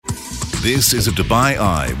This is a Dubai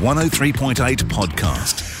Eye 103.8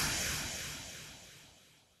 podcast.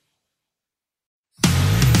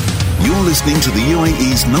 You're listening to the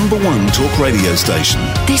UAE's #1 talk radio station.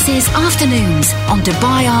 This is Afternoons on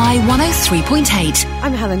Dubai Eye 103.8.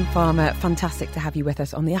 I'm Helen Farmer. Fantastic to have you with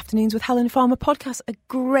us on the Afternoons with Helen Farmer podcast. A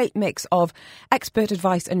great mix of expert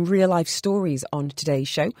advice and real-life stories on today's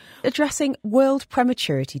show, addressing World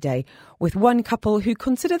Prematurity Day with one couple who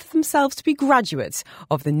consider themselves to be graduates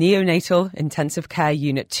of the neonatal intensive care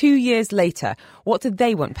unit. 2 years later, what do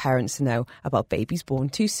they want parents to know about babies born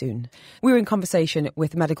too soon? We were in conversation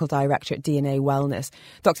with medical director at DNA Wellness,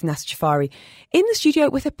 Dr. Nasser Jafari, in the studio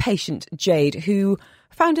with a patient, Jade, who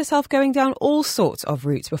found herself going down all sorts of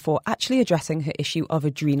routes before actually addressing her issue of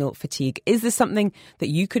adrenal fatigue. Is this something that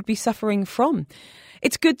you could be suffering from?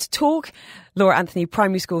 It's good to talk. Laura Anthony,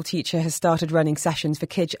 primary school teacher, has started running sessions for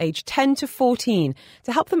kids aged 10 to 14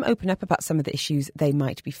 to help them open up about some of the issues they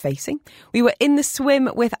might be facing. We were in the swim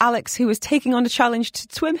with Alex, who was taking on a challenge to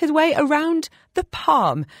swim his way around the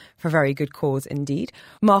Palm for a very good cause indeed.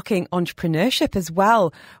 Marking entrepreneurship as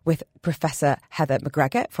well with Professor Heather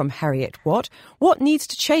McGregor from Heriot Watt. What needs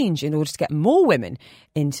to change in order to get more women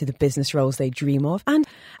into the business roles they dream of? And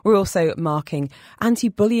we're also marking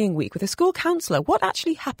Anti-Bullying Week with a school counsellor. What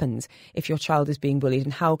actually happens if your child is being bullied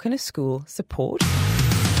and how can a school support?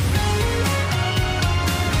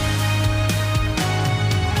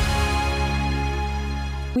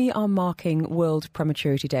 We are marking World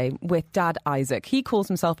Prematurity Day with Dad Isaac. He calls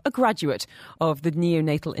himself a graduate of the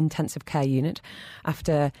neonatal intensive care unit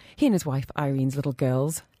after he and his wife Irene's little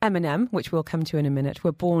girls, M&M, which we'll come to in a minute,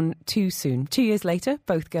 were born too soon. 2 years later,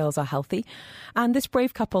 both girls are healthy. And this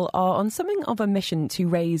brave couple are on something of a mission to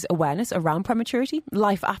raise awareness around prematurity,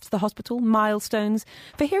 life after the hospital, milestones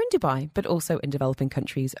for here in Dubai, but also in developing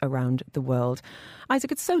countries around the world.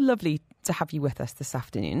 Isaac, it's so lovely to have you with us this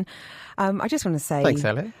afternoon. I just want to say... Thanks,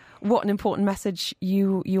 Ellie. What an important message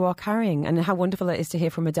you are carrying, and how wonderful it is to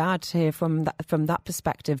hear from a dad, to hear from that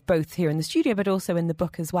perspective, both here in the studio but also in the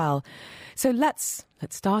book as well. So let's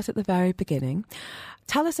start at the very beginning.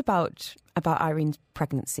 Tell us about Irene's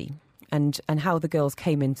pregnancy and how the girls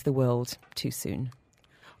came into the world too soon.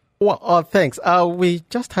 Well, thanks. We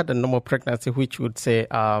just had a normal pregnancy, which would say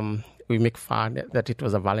we make fun that it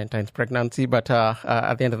was a Valentine's pregnancy, but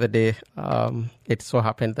at the end of the day, it so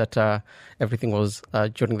happened that everything was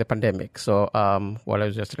during the pandemic. So while I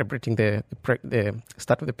was just celebrating the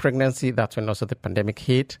start of the pregnancy, that's when also the pandemic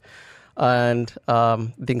hit. And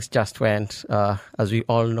things just went, as we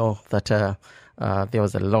all know, that there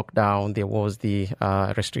was a lockdown, there was the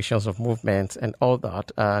restrictions of movements and all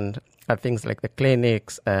that. And things like the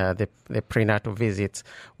clinics, the prenatal visits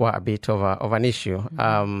were a bit of an issue.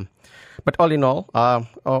 But all in all,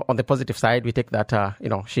 on the positive side, we take that,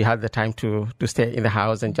 she had the time to stay in the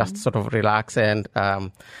house and just sort of relax and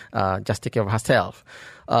just take care of herself.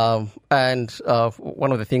 And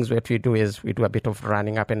one of the things that we do is we do a bit of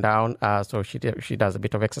running up and down. So she does a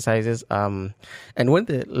bit of exercises. And when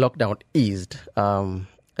the lockdown eased,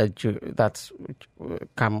 that's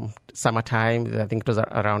come summertime, I think it was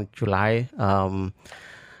around July. On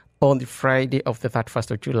the Friday of the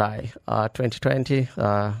 31st of July, 2020,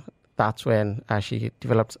 that's when she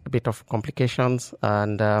developed a bit of complications,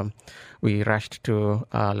 and we rushed to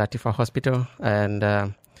Latifa Hospital,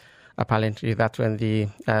 and apparently that's when the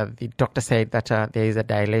doctor said that there is a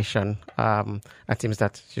dilation. It seems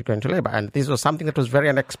that she's going to labor, and this was something that was very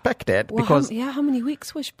unexpected. Well, because how many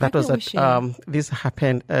weeks was she pregnant? That was this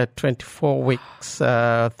happened 24 weeks,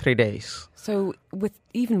 3 days. So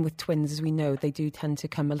even with twins, as we know, they do tend to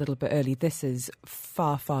come a little bit early. This is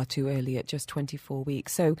far, far too early at just 24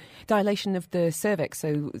 weeks. So dilation of the cervix.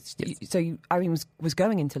 So Irene was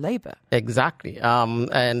going into labour. Exactly.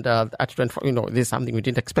 And at 24, this is something we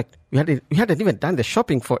didn't expect. We hadn't even done the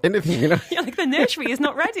shopping for anything, Yeah, like the nursery is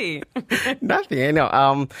not ready. Nothing,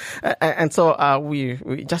 and so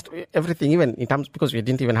we just everything, even in terms, because we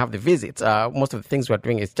didn't even have the visits. Most of the things we're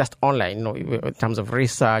doing is just online, in terms of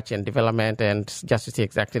research and development, and just to see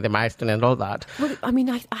exactly the milestone and all that. Well, I mean,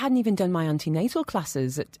 I hadn't even done my antenatal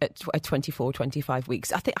classes at 24, 25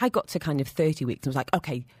 weeks. I think I got to kind of 30 weeks and was like,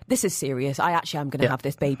 okay, this is serious. I actually am going to have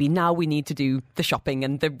this baby. Now we need to do the shopping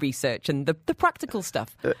and the research and the practical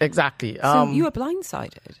stuff. Exactly. So you were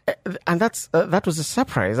blindsided. And that was a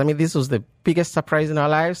surprise. I mean, this was the biggest surprise in our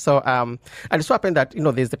lives. So, and it so happened that,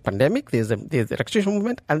 there's the pandemic, there's the registration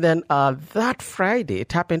movement. And then that Friday,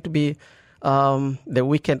 it happened to be the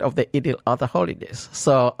weekend of the Eid al-Adha holidays.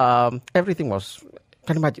 So everything was,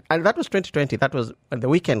 can you imagine? And that was 2020. That was, the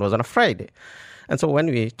weekend was on a Friday. And so when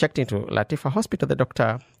we checked into Latifa Hospital, the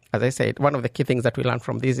doctor as I said, one of the key things that we learned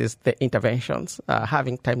from this is the interventions,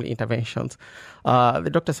 having timely interventions. The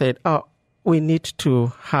doctor said, we need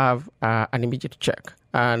to have an immediate check.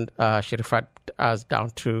 And she referred us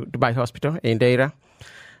down to Dubai Hospital in Deira.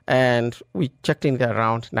 And we checked in there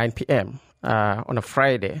around 9 p.m. On a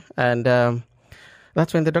Friday. And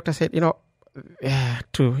that's when the doctor said,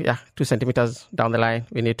 2 centimeters down the line,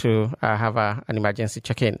 we need to have an emergency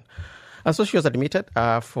check-in. And so she was admitted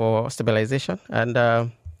for stabilization. And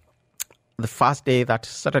the first day, that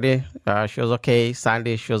Saturday, she was okay.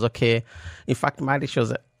 Sunday, she was okay. In fact, Monday, she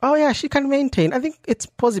was, she can maintain. I think it's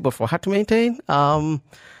possible for her to maintain.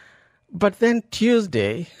 But then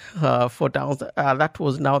Tuesday, for Downs, that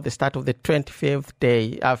was now the start of the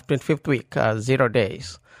 25th week, 0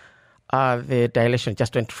 days. The dilation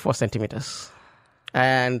just 24 centimeters.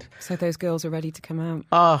 And so those girls are ready to come out?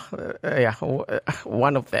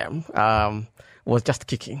 One of them was just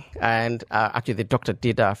kicking. And actually the doctor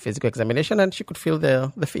did a physical examination and she could feel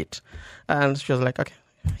the feet. And she was like, okay,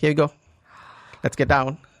 here you go. Let's get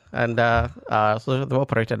down. And so they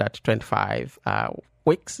operated at 25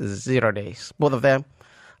 weeks, 0 days, both of them.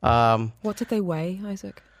 What did they weigh,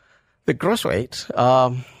 Isaac? The gross weight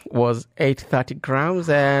was 830 grams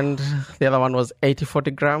and the other one was 8040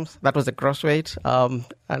 grams. That was the gross weight. And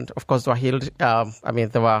of course, they were healed.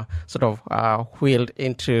 They were sort of wheeled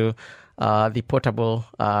into the portable,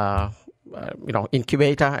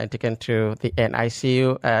 incubator and taken to the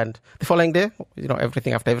NICU. And the following day,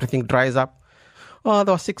 after everything dries up, there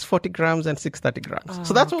were 640 grams and 630 grams.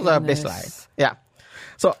 So that was our baseline. Yeah.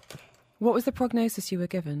 So, what was the prognosis you were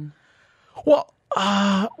given? Well,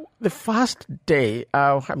 the first day, we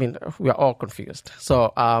are all confused.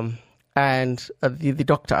 So, and the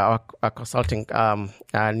doctor, our consulting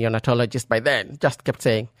neonatologist by then, just kept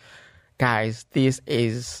saying, guys, this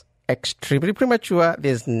is extremely premature.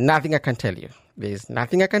 There's nothing I can tell you. We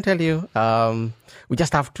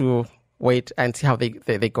just have to wait and see how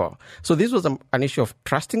they go. So this was an issue of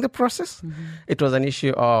trusting the process. Mm-hmm. It was an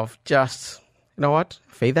issue of just,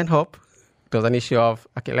 faith and hope. It was an issue of,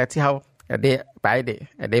 okay, let's see how day by day.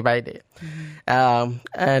 Mm-hmm.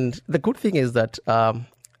 And the good thing is that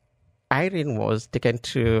Irene was taken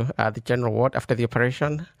to the general ward after the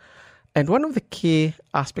operation. And one of the key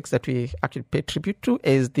aspects that we actually pay tribute to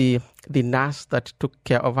is the nurse that took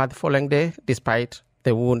care of her the following day, despite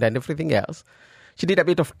the wound and everything else. She did a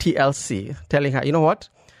bit of TLC, telling her, you know what?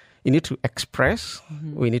 You need to express.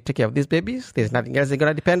 Mm-hmm. We need to take care of these babies. There's nothing else they're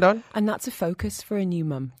going to depend on. And that's a focus for a new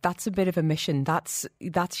mum. That's a bit of a mission. That's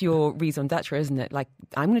your raison d'etre, isn't it? Like,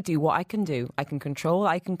 I'm going to do what I can do. I can control,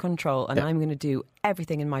 and I'm going to do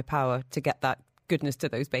everything in my power to get that goodness to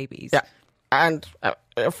those babies. Yeah. And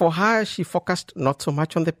for her, she focused not so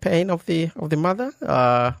much on the pain of the mother,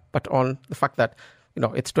 but on the fact that,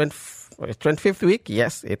 it's 25th week.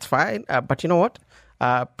 Yes, it's fine. But you know what?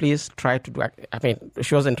 Please try to do.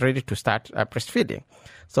 She wasn't ready to start breastfeeding,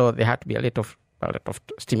 so there had to be a lot of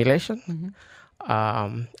stimulation, mm-hmm.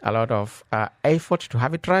 A lot of effort to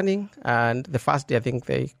have it running. And the first day, I think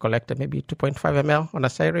they collected maybe 2.5 ml on a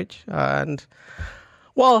syringe, and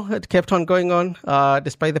it kept on going on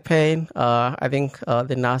despite the pain. I think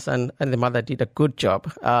the nurse and the mother did a good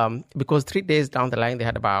job because 3 days down the line, they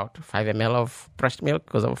had about 5 ml of breast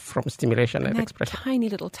milk from stimulation and expression. Tiny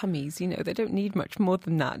little tummies, they don't need much more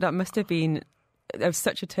than that. That must have been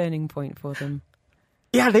such a turning point for them.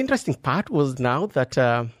 Yeah, the interesting part was now that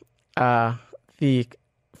the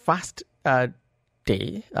first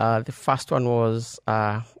day, the first one was...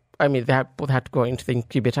 they both had to go into the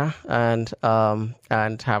incubator and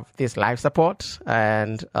have this life support.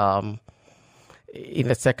 And in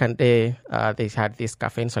the second day, they had this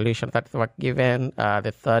caffeine solution that they were given.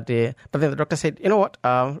 The third day, but then the doctor said, you know what?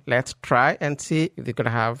 Let's try and see if they're going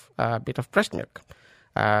to have a bit of breast milk,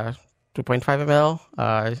 2.5 ml,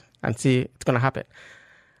 and see it's going to happen.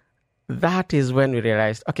 That is when we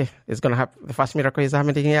realized, okay, it's going to happen. The first miracle is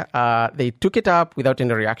happening here. They took it up without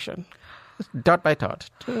any reaction. Dot by dot.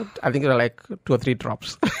 I think there were like 2 or 3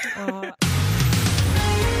 drops.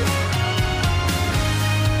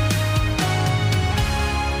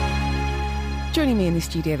 Joining me in the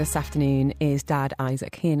studio this afternoon is Dad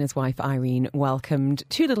Isaac. He and his wife Irene welcomed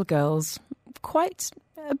 2 little girls quite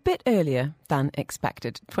a bit earlier than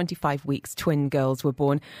expected. 25 weeks, twin girls were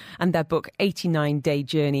born, and their book 89-Day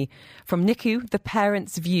Journey from NICU, The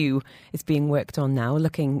Parent's View, is being worked on now,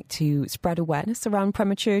 looking to spread awareness around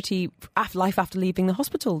prematurity, life after leaving the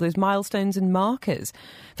hospital, those milestones and markers,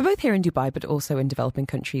 for both here in Dubai but also in developing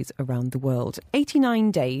countries around the world.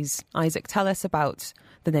 89 days. Isaac, tell us about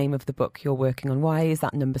the name of the book you're working on. Why is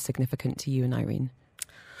that number significant to you and Irene?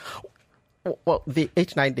 Well, the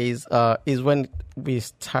 8-9 days is when we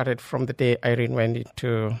started from the day Irene went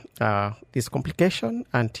into this complication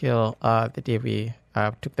until the day we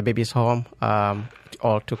took the babies home. It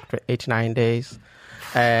all took 8-9 days.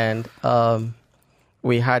 And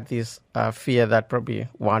we had this fear that probably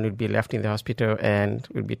one would be left in the hospital and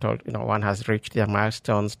we'd be told, one has reached their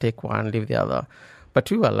milestones, take one, leave the other. But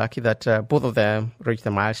we were lucky that both of them reached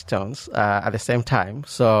the milestones at the same time.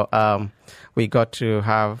 So we got to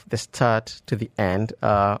have the start to the end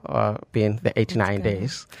being the 89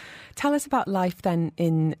 days. Tell us about life then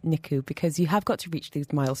in NICU, because you have got to reach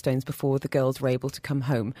these milestones before the girls were able to come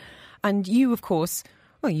home. And you, of course,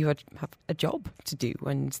 you have a job to do,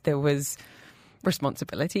 and there was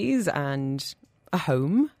responsibilities and a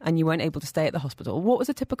home, and you weren't able to stay at the hospital. What was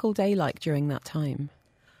a typical day like during that time?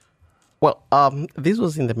 Well, this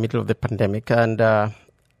was in the middle of the pandemic, and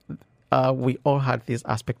we all had this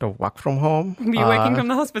aspect of work from home. Were you working from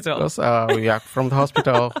the hospital? Yes, we work from the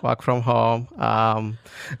hospital, work from home.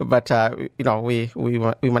 But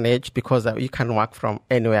we managed because you can work from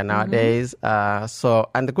anywhere nowadays. And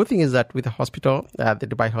the good thing is that with the hospital, the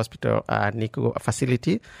Dubai Hospital NICU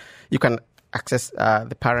facility, you can access,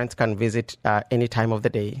 the parents can visit any time of the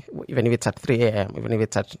day, even if it's at 3 a.m., even if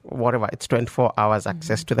it's at whatever, it's 24 hours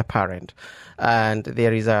access to the parent. And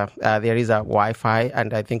there is a Wi-Fi,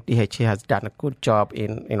 and I think DHA has done a good job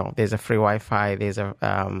in, there's a free Wi-Fi, there's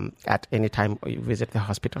at any time you visit the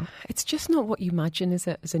hospital. It's just not what you imagine as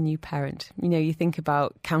a new parent. You think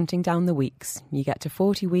about counting down the weeks. You get to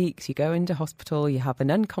 40 weeks, you go into hospital, you have an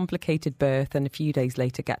uncomplicated birth, and a few days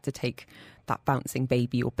later get to take that bouncing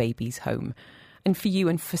baby or babies home. And for you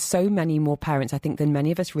and for so many more parents, I think, than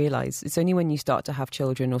many of us realise, it's only when you start to have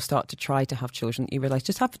children or start to try to have children that you realise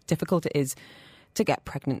just how difficult it is to get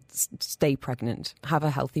pregnant, stay pregnant, have a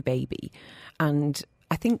healthy baby. And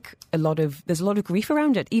I think there's a lot of grief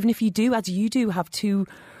around it. Even if you do, as you do, have two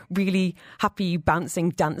really happy, bouncing,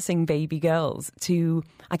 dancing baby girls, to,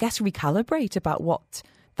 I guess, recalibrate about what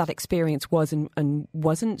that experience was and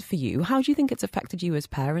wasn't for you. How do you think it's affected you as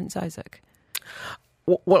parents, Isaac?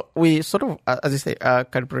 Well, we sort of, as you say,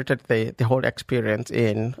 calibrated the whole experience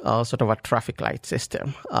in sort of a traffic light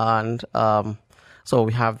system. And so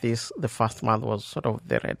we have this, the first month was sort of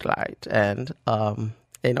the red light, and,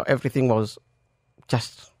 everything was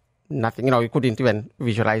just nothing. We couldn't even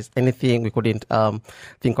visualize anything. We couldn't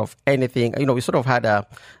think of anything. We sort of had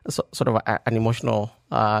an emotional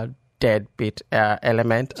deadbeat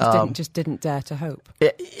element. Just didn't dare to hope.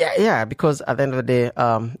 Yeah, because at the end of the day,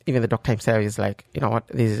 even the doctor himself is like,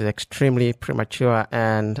 this is extremely premature,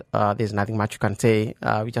 and there's nothing much you can say.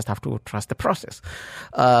 We just have to trust the process.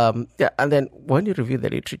 And then when you review the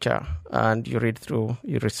literature and you read through,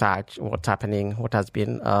 you research what's happening, what has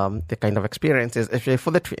been the kind of experiences, especially for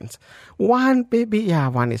the twins. One baby,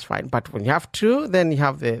 one is fine. But when you have two, then you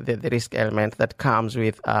have the risk element that comes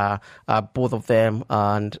with both of them,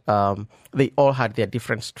 and they all had their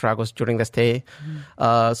different struggles during the stay.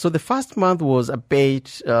 So the first month was a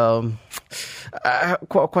bit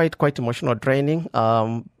quite emotional, draining.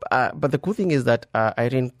 But the good thing is that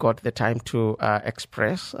Irene got the time to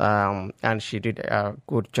express, and she did a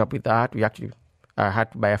good job with that. We actually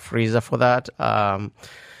had to buy a freezer for that.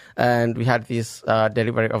 And we had this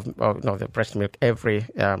delivery of the breast milk every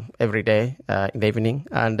day in the evening.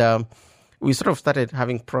 And we sort of started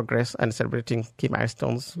having progress and celebrating key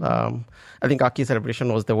milestones. I think our key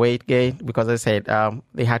celebration was the weight gain, because as I said,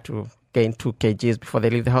 they had to gain 2 kgs before they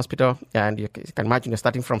leave the hospital. And you can imagine you're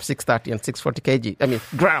starting from 630 and 640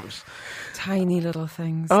 grams. Tiny little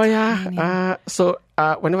things. Oh, yeah. So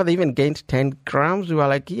whenever they even gained 10 grams, we were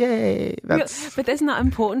like, yay. But isn't that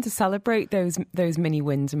important to celebrate those mini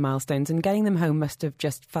wins and milestones? And getting them home must have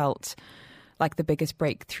just felt like the biggest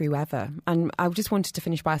breakthrough ever. And I just wanted to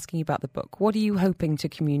finish by asking you about the book. What are you hoping to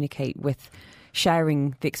communicate with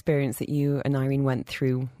sharing the experience that you and Irene went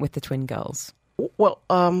through with the twin girls? Well,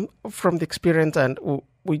 from the experience, and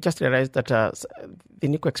we just realized that the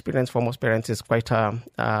NICU experience for most parents is quite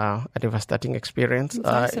a devastating experience. It's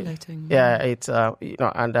isolating. It's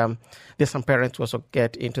and there's some parents who also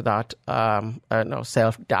get into that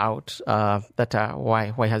self-doubt that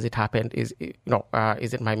why has it happened? Is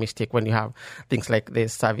it my mistake? When you have things like the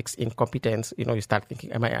cervix incompetence, you start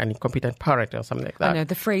thinking, am I an incompetent parent or something like that? I know,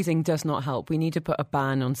 the phrasing does not help. We need to put a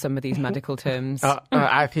ban on some of these medical terms.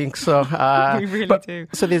 I think so. We really do.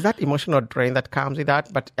 So there's that emotional drain that comes with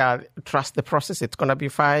that, but trust the process. It's going to be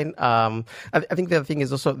fine. I think the other thing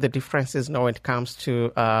is also the differences now when it comes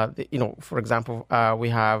to, for example, we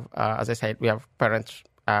have, as I said, we have parents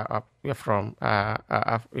we're from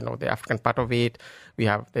the African part of it. We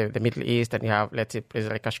have the Middle East, and you have, let's say, places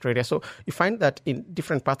like Australia. So you find that in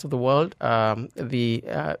different parts of the world, the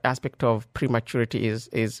aspect of prematurity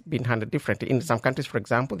is being handled differently. In some countries, for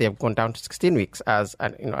example, they have gone down to 16 weeks as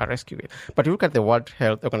a rescue. But you look at the World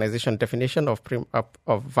Health Organization definition of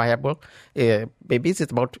viable babies,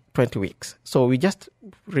 it's about 20 weeks. So we just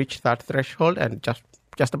reached that threshold and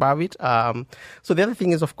just above it. So the other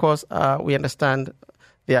thing is, of course, we understand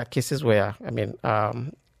there are cases where,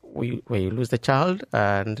 where you lose the child,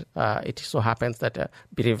 and it so happens that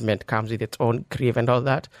bereavement comes with its own grief and all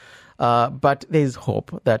that. But there is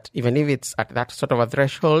hope that even if it's at that sort of a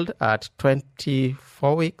threshold at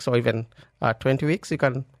 24 weeks or even 20 weeks, you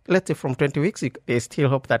can, let's say from 20 weeks, there's still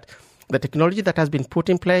hope that the technology that has been put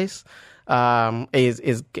in place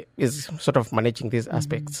is sort of managing these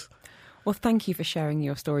aspects. Well, thank you for sharing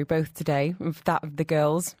your story, both today, with that of the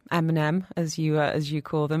girls, M&M, as you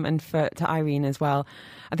call them, and to Irene as well.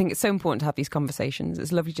 I think it's so important to have these conversations.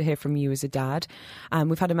 It's lovely to hear from you as a dad.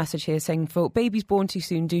 We've had a message here saying, for babies born too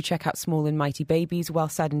soon, do check out Small and Mighty Babies. Well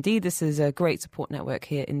said indeed. This is a great support network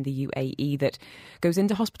here in the UAE that goes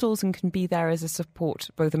into hospitals and can be there as a support,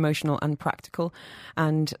 both emotional and practical.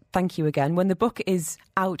 And thank you again. When the book is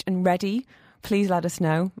out and ready, please let us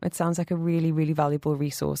know. It sounds like a really, really valuable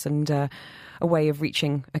resource and a way of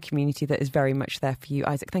reaching a community that is very much there for you.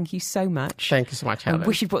 Isaac, thank you so much. Thank you so much, Helen. I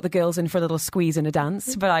wish you'd brought the girls in for a little squeeze and a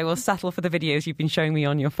dance, but I will settle for the videos you've been showing me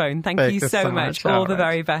on your phone. Thank you so much. All the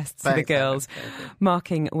very best to the girls.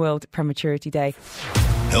 Marking World Prematurity Day.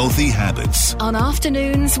 Healthy Habits. On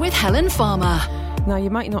Afternoons with Helen Farmer. Now,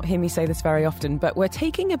 you might not hear me say this very often, but we're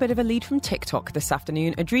taking a bit of a lead from TikTok this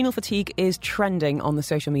afternoon. Adrenal fatigue is trending on the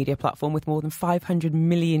social media platform with more than 500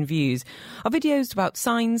 million views of videos about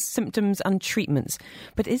signs, symptoms and treatments.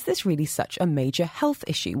 But is this really such a major health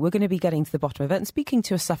issue? We're going to be getting to the bottom of it and speaking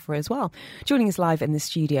to a sufferer as well. Joining us live in the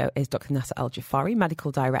studio is Dr. Nasser Al-Jafari,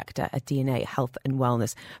 Medical Director at DNA Health and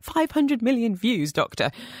Wellness. 500 million views,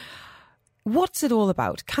 Doctor. What's it all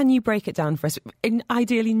about? Can you break it down for us in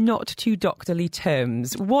ideally not too doctorly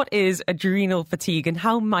terms? What is adrenal fatigue and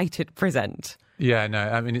how might it present? Yeah, no,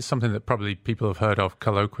 I mean, it's something that probably people have heard of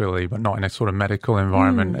colloquially, but not in a sort of medical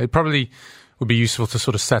environment. It probably would be useful to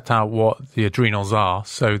sort of set out what the adrenals are.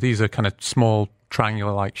 So these are kind of small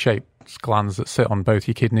triangular-like shaped glands that sit on both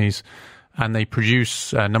your kidneys, and they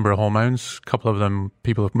produce a number of hormones. A couple of them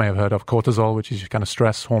people may have heard of: cortisol, which is your kind of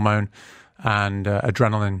stress hormone, and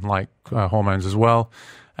adrenaline-like hormones as well.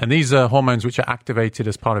 And these are hormones which are activated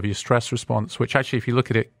as part of your stress response, which actually, if you look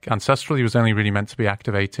at it ancestrally, was only really meant to be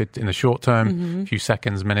activated in the short term, a few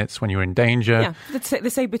seconds, minutes when you're in danger. Yeah, the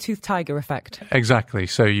saber-toothed tiger effect. Exactly.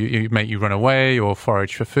 So you make you run away or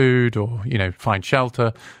forage for food or, find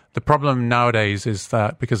shelter. The problem nowadays is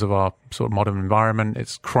that because of our sort of modern environment,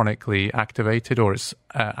 it's chronically activated, or it's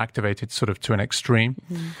activated sort of to an extreme.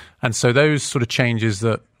 And so those sort of changes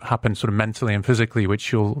that happen sort of mentally and physically,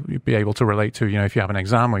 which you'll be able to relate to, if you have an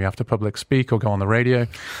exam or you have to public speak or go on the radio,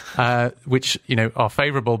 which, are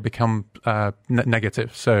favorable, become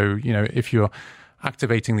negative. So, if you're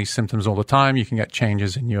activating these symptoms all the time, you can get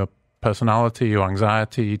changes in your personality or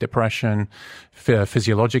anxiety, depression.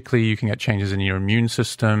 Physiologically, you can get changes in your immune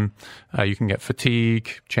system. You can get fatigue,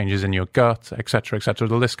 changes in your gut, etc., etc.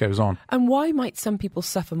 The list goes on. And why might some people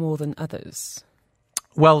suffer more than others?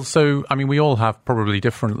 Well, so, we all have probably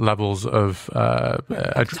different levels of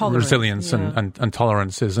resilience and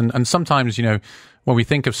tolerances. And sometimes, when we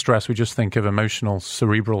think of stress, we just think of emotional,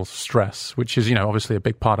 cerebral stress, which is, obviously a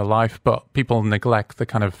big part of life. But people neglect the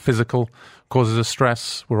kind of physical causes of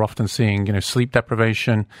stress. We're often seeing, sleep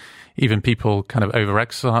deprivation, even people kind of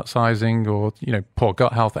over-exercising or, poor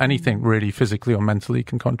gut health. Anything really physically or mentally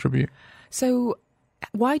can contribute. So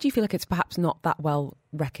why do you feel like it's perhaps not that well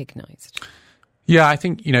recognised? Yeah, I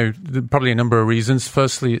think, probably a number of reasons.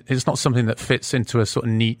 Firstly, it's not something that fits into a sort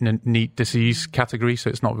of neat disease category, so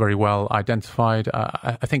it's not very well identified.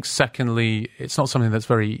 I think secondly, it's not something that's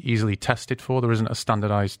very easily tested for. There isn't a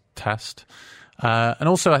standardized test. And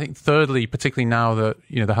also, I think thirdly, particularly now that,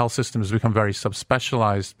 the health system has become very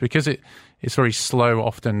subspecialized, because it's very slow,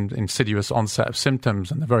 often insidious onset of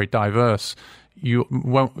symptoms, and they're very diverse. You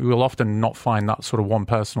will often not find that sort of one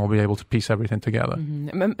person will be able to piece everything together.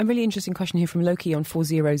 A really interesting question here from Loki on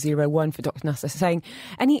 4001 for Dr. Nasser, saying,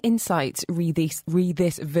 any insights re this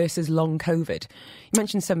versus long COVID? You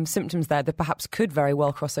mentioned some symptoms there that perhaps could very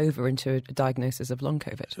well cross over into a diagnosis of long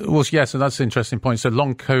COVID. Well, yeah, so that's an interesting point. So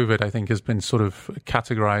long COVID, I think, has been sort of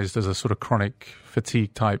categorized as a sort of chronic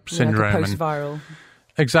fatigue type syndrome. Like a post-viral.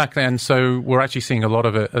 Exactly. And so we're actually seeing a lot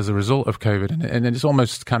of it as a result of COVID. And it's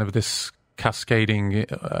almost kind of this cascading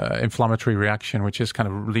inflammatory reaction, which is kind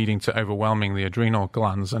of leading to overwhelming the adrenal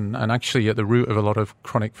glands. And actually at the root of a lot of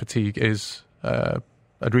chronic fatigue is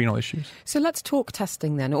adrenal issues. So let's talk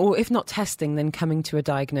testing then, or if not testing, then coming to a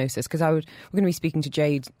diagnosis, because we're going to be speaking to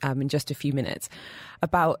Jade in just a few minutes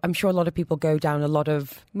about, I'm sure a lot of people go down a lot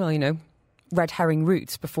of, red herring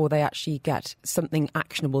routes before they actually get something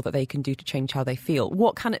actionable that they can do to change how they feel.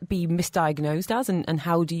 What can it be misdiagnosed as, and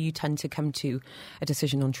how do you tend to come to a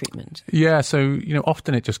decision on treatment? Yeah, so,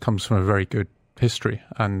 often it just comes from a very good history.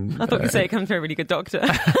 And I thought you'd say it comes from a really good doctor.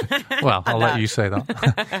 Well, I'll let you say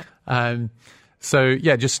that. So,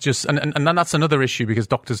 yeah, just and then that's another issue, because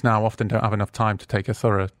doctors now often don't have enough time to take a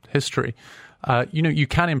thorough history. You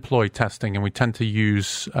can employ testing, and we tend to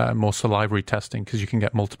use more salivary testing, because you can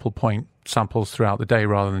get multiple point samples throughout the day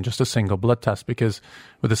rather than just a single blood test, because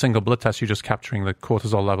with a single blood test, you're just capturing the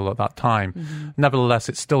cortisol level at that time. Mm-hmm. Nevertheless,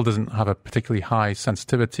 it still doesn't have a particularly high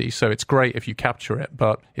sensitivity. So it's great if you capture it,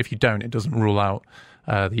 but if you don't, it doesn't rule out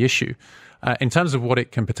the issue. In terms of what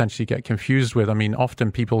it can potentially get confused with,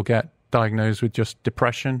 often people get diagnosed with just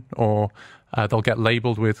depression, or they'll get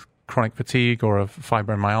labeled with chronic fatigue or a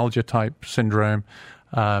fibromyalgia type syndrome.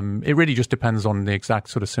 It really just depends on the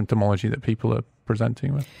exact sort of symptomology that people are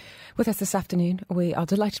presenting with. With us this afternoon, we are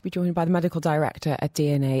delighted to be joined by the Medical Director at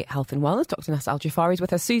DNA Health and Wellness, Dr. Nasa Al-Jafari, is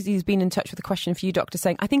with us. Susie's been in touch with a question for you, Doctor,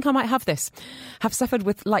 saying, I think I might have this. Have suffered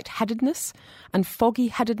with lightheadedness and foggy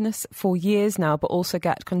headedness for years now, but also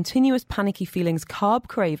get continuous panicky feelings, carb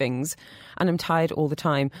cravings, and I'm tired all the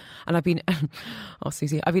time. And I've been,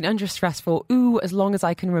 Susie, I've been under stress for, as long as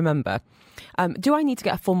I can remember. Do I need to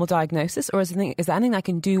get a formal diagnosis, or is there anything I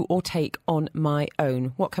can do or take on my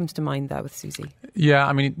own? What comes to mind there with Susie?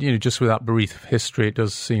 Yeah, just with that brief history, it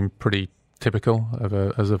does seem pretty typical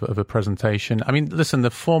of a presentation. Listen,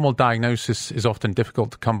 the formal diagnosis is often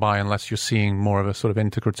difficult to come by unless you're seeing more of a sort of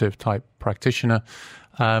integrative type practitioner.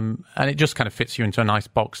 And it just kind of fits you into a nice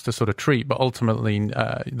box to sort of treat. But ultimately,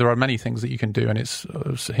 there are many things that you can do, and it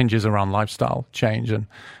hinges around lifestyle change. And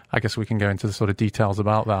I guess we can go into the sort of details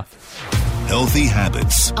about that. Healthy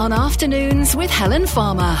habits. On Afternoons with Helen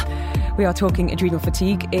Farmer. We are talking adrenal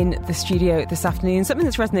fatigue in the studio this afternoon, something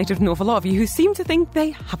that's resonated with an awful lot of you who seem to think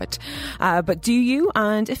they have it. But do you?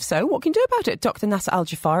 And if so, what can you do about it? Dr. Nasa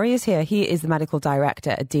Al-Jafari is here. He is the Medical Director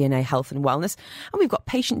at DNA Health and Wellness. And we've got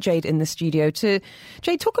patient Jade in the studio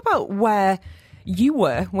Jade, talk about where you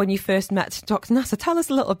were when you first met Dr. Nasa. Tell us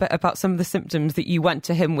a little bit about some of the symptoms that you went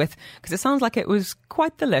to him with, because it sounds like it was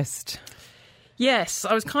quite the list. Yes,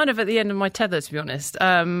 I was kind of at the end of my tether, to be honest.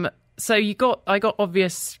 So I got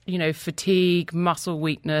obvious, fatigue, muscle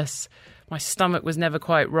weakness. My stomach was never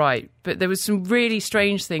quite right. But there was some really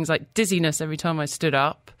strange things like dizziness every time I stood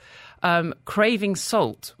up, craving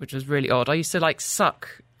salt, which was really odd. I used to suck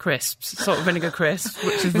crisps, salt and vinegar crisps,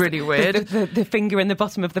 which is really weird. The finger in the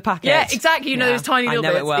bottom of the packet. Yeah, exactly. Those tiny little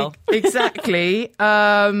bits. I know it well. Exactly.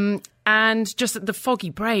 And just the foggy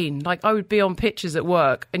brain. I would be on pitches at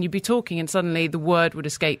work and you'd be talking and suddenly the word would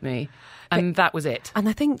escape me. And that was it. And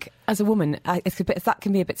I think as a woman, that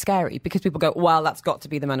can be a bit scary, because people go, well, that's got to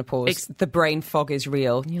be the menopause. The brain fog is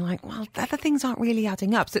real. And you're like, well, the other things aren't really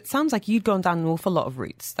adding up. So it sounds like you'd gone down an awful lot of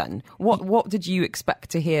routes then. What did you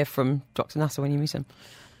expect to hear from Dr. Nasa when you meet him?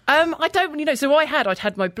 I don't, so I'd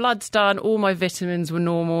had my bloods done, all my vitamins were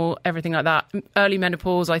normal, everything like that. Early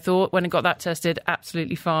menopause, I thought, when I got that tested,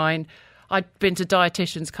 absolutely fine. I'd been to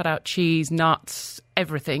dietitians, cut out cheese, nuts,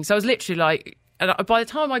 everything. So I was literally and by the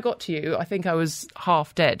time I got to you, I think I was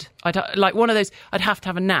half dead. One of those, I'd have to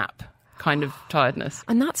have a nap kind of tiredness.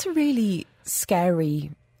 And that's a really scary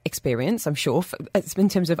experience, I'm sure, in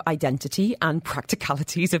terms of identity and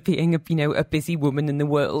practicalities of being a busy woman in the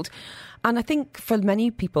world. And I think for many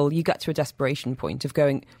people, you get to a desperation point of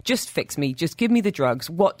going, just fix me, just give me the drugs.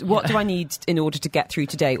 What do I need in order to get through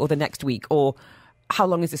today or the next week, or how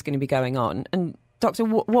long is this going to be going on? And Doctor,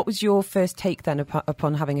 what was your first take then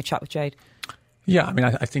upon having a chat with Jade? Yeah,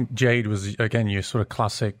 I think Jade was, again, your sort of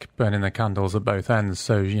classic burning the candles at both ends.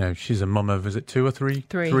 So, she's a mum of, is it 2 or 3?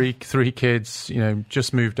 Three kids,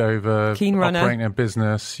 just moved over. Keen runner. Operating a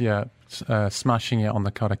business, smashing it on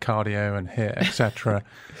the kind of cardio and HIIT, etc.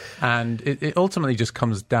 And it ultimately just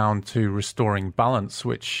comes down to restoring balance,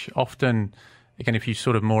 which often, again, if you're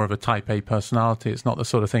sort of more of a type A personality, it's not the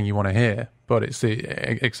sort of thing you want to hear, but it's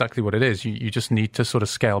exactly what it is. You just need to sort of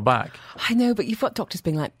scale back. I know, but you've got doctors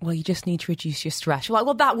being like, well, you just need to reduce your stress. You're like,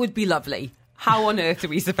 well, that would be lovely. How on earth are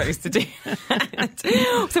we supposed to do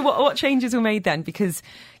that? So what changes were made then? Because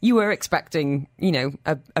you were expecting,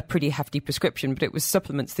 a pretty hefty prescription, but it was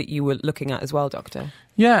supplements that you were looking at as well, Doctor.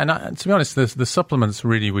 Yeah, and to be honest, the supplements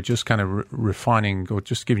really were just kind of refining or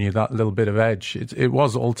just giving you that little bit of edge. It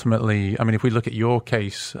was ultimately, I mean, if we look at your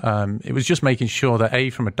case, it was just making sure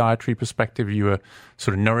that, from a dietary perspective, you were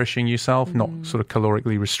sort of nourishing yourself, not sort of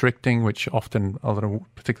calorically restricting, which often a lot of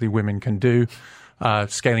particularly women can do.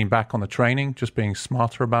 Scaling back on the training, just being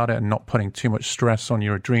smarter about it and not putting too much stress on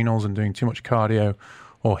your adrenals and doing too much cardio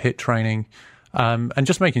or HIIT training. And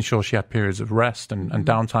just making sure she had periods of rest and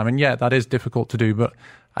downtime. And yeah, that is difficult to do, but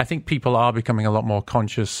I think people are becoming a lot more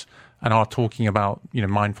conscious and are talking about,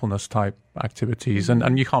 mindfulness type activities.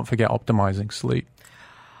 And you can't forget optimizing sleep.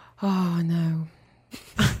 Oh, no.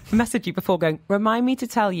 I messaged you before going, remind me to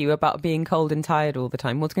tell you about being cold and tired all the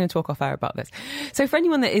time. We're going to talk off air about this. So for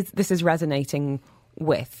anyone that this is resonating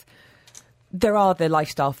with, there are the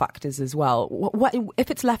lifestyle factors as well. What if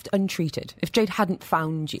it's left untreated? If Jade hadn't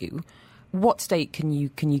found you, what state can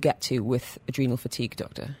you get to with adrenal fatigue,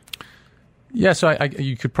 Doctor? Yeah, so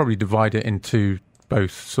you could probably divide it into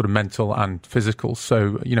both sort of mental and physical.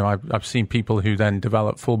 So, I've seen people who then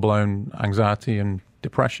develop full-blown anxiety and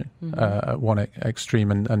depression at one extreme,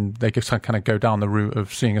 and they just kind of go down the route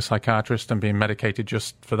of seeing a psychiatrist and being medicated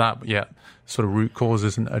just for that, but yet sort of root cause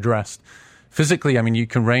isn't addressed. Physically, I mean, you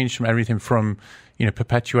can range from everything from,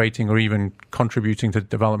 perpetuating or even contributing to the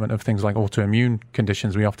development of things like autoimmune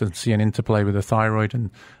conditions. We often see an interplay with the thyroid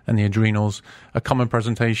and the adrenals. A common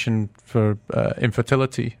presentation for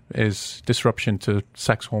infertility is disruption to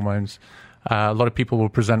sex hormones. A lot of people will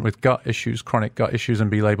present with gut issues, chronic gut issues, and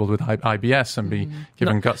be labelled with IBS and be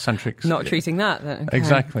given gut-centric... Not treating that, then. Okay.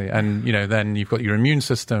 Exactly. And, then you've got your immune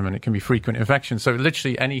system, and it can be frequent infections. So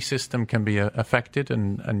literally any system can be affected,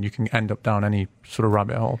 and you can end up down any sort of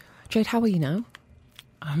rabbit hole. Jade, how are you now?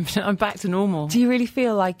 I'm back to normal. Do you really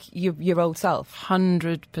feel like your old self?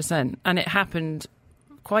 100%. And it happened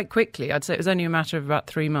quite quickly. I'd say it was only a matter of about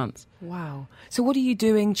 3 months. Wow. So what are you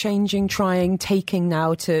doing, changing, trying, taking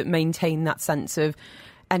now to maintain that sense of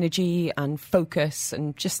energy and focus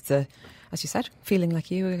and just as you said, feeling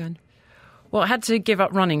like you again? Well, I had to give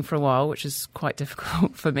up running for a while, which is quite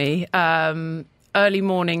difficult for me. Early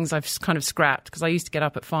mornings I've kind of scrapped because I used to get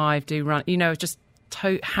up at 5, do run, just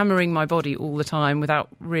hammering my body all the time without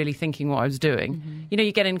really thinking what I was doing.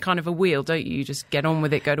 You get in kind of a wheel, don't you? You just get on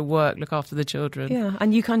with it, go to work, look after the children. Yeah,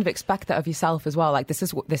 and you kind of expect that of yourself as well. Like, this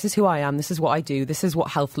is who I am, this is what I do, this is what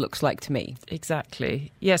health looks like to me.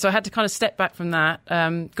 Exactly. Yeah, so I had to kind of step back from that.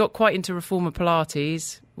 Got quite into reformer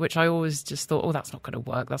Pilates, which I always just thought, that's not going to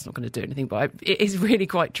work, that's not going to do anything. But it is really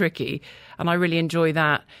quite tricky, and I really enjoy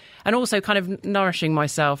that. And also kind of nourishing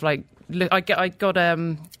myself. Like, I got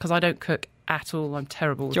because I don't cook at all. I'm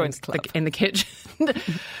terrible in the kitchen.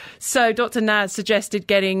 So Dr. Naz suggested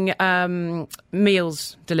getting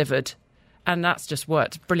meals delivered, and that's just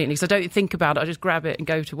worked brilliantly. So I don't think about it. I just grab it and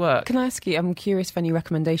go to work. Can I ask you, I'm curious for any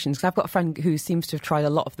recommendations, because I've got a friend who seems to have tried a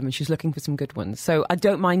lot of them and she's looking for some good ones. So I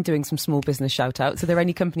don't mind doing some small business shout-outs. Are there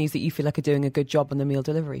any companies that you feel like are doing a good job on the meal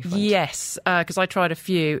delivery front? Yes, because I tried a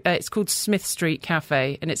few. It's called Smith Street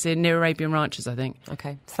Cafe, and it's near Arabian Ranches, I think.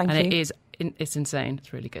 Okay, thank you. And it's insane.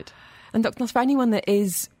 It's really good. And Dr. Naz, for anyone that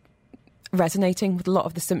is resonating with a lot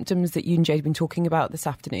of the symptoms that you and Jade have been talking about this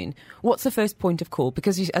afternoon, what's the first point of call?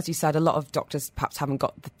 Because, as you said, a lot of doctors perhaps haven't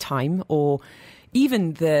got the time or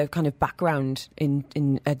even the kind of background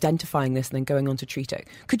in identifying this and then going on to treat it.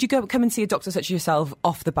 Could you come and see a doctor such as yourself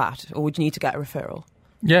off the bat, or would you need to get a referral?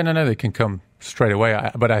 Yeah, no, they can come straight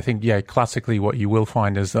away. But I think, classically what you will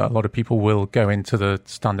find is that a lot of people will go into the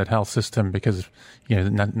standard health system because,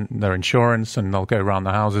 their insurance, and they'll go around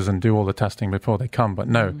the houses and do all the testing before they come. But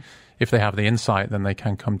no, if they have the insight, then they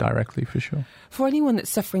can come directly for sure. For anyone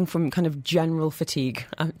that's suffering from kind of general fatigue,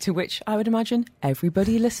 to which I would imagine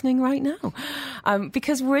everybody listening right now,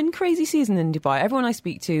 because we're in crazy season in Dubai. Everyone I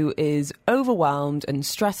speak to is overwhelmed and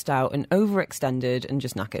stressed out and overextended and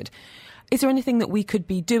just knackered. Is there anything that we could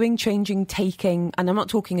be doing, changing, taking? And I'm not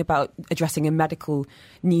talking about addressing a medical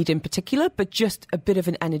need in particular, but just a bit of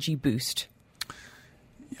an energy boost.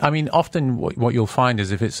 I mean, often what you'll find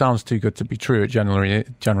is if it sounds too good to be true, it generally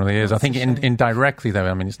is. That's I think indirectly, though,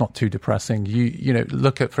 I mean, it's not too depressing. You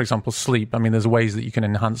look at, for example, sleep. I mean, there's ways that you can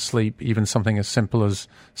enhance sleep, even something as simple as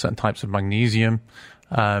certain types of magnesium.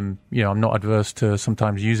 I'm not adverse to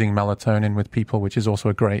sometimes using melatonin with people, which is also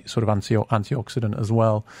a great sort of antioxidant as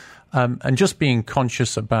well. And just being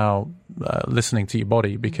conscious about listening to your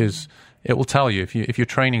body, because it will tell you if you're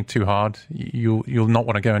training too hard, you'll not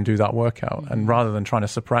want to go and do that workout. And rather than trying to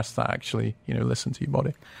suppress that, actually, listen to your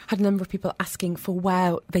body. Had a number of people asking for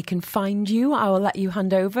where they can find you. I will let you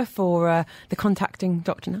hand over for the contacting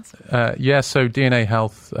Dr. Nasser. So DNA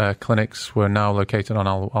Health clinics were now located on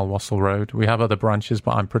Al Wasl Road. We have other branches,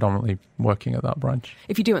 but I'm predominantly working at that branch.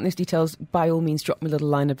 If you do want those details, by all means, drop me a little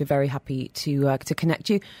line. I'd be very happy to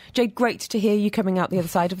connect you. Jade, great to hear you coming out the other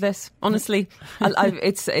side of this. Honestly,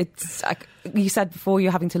 it's like you said before,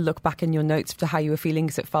 you're having to look back in your notes to how you were feeling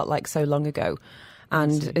because it felt like so long ago.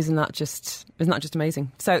 And isn't that just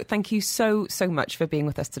amazing? So thank you so much for being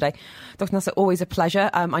with us today. Dr. Nasser, always a pleasure.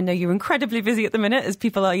 I know you're incredibly busy at the minute as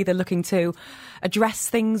people are either looking to address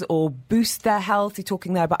things or boost their health. You're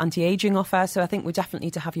talking there about anti-aging offer. So I think we definitely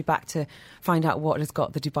need to have you back to find out what has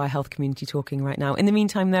got the Dubai health community talking right now. In the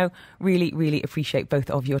meantime, though, really, really appreciate both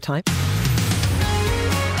of your time.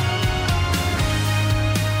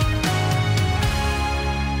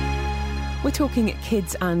 We're talking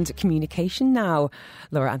kids and communication now.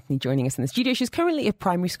 Laura Anthony joining us in the studio. She's currently a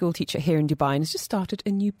primary school teacher here in Dubai and has just started a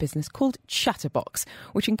new business called Chatterbox,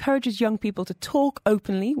 which encourages young people to talk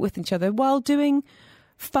openly with each other while doing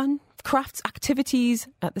fun crafts, activities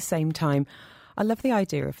at the same time. I love the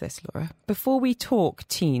idea of this, Laura. Before we talk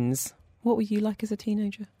teens, what were you like as a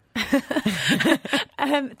teenager?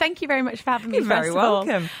 Thank you very much for having me. You're very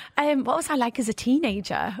welcome. What was I like as a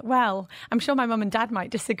teenager? Well, I'm sure my mum and dad might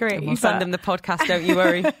disagree. We'll send them the podcast, don't you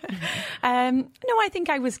worry. No, I think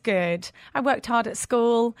I was good. I worked hard at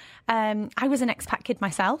school. I was an expat kid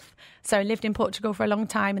myself, so I lived in Portugal for a long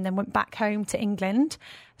time and then went back home to England.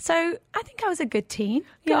 So I think I was a good teen.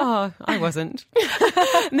 Yeah. Oh, I wasn't.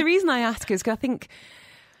 And the reason I ask is because I think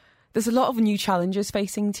there's a lot of new challenges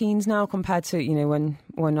facing teens now compared to,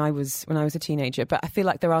 when I was a teenager. But I feel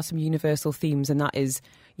like there are some universal themes, and that is,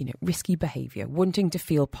 risky behaviour, wanting to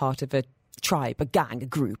feel part of a tribe, a gang, a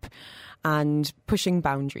group, and pushing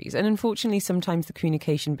boundaries. And unfortunately, sometimes the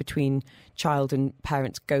communication between child and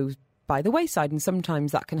parents goes by the wayside, and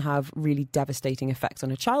sometimes that can have really devastating effects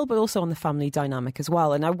on a child, but also on the family dynamic as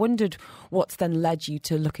well. And I wondered what's then led you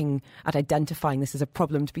to looking at identifying this as a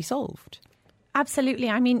problem to be solved. Absolutely.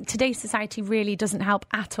 I mean, today's society really doesn't help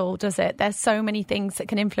at all, does it? There's so many things that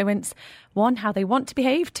can influence, one, how they want to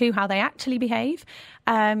behave, two, how they actually behave.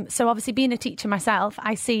 So obviously being a teacher myself,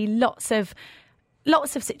 I see lots of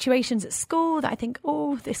situations at school that I think,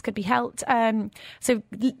 this could be helped. So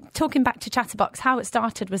talking back to Chatterbox, how it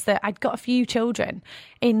started was that I'd got a few children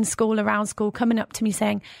in school, around school, coming up to me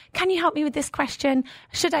saying, can you help me with this question?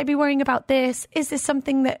 Should I be worrying about this? Is this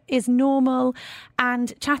something that is normal?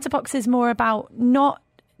 And Chatterbox is more about not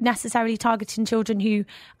necessarily targeting children who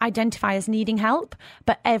identify as needing help,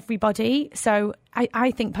 but everybody. So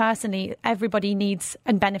I think personally, everybody needs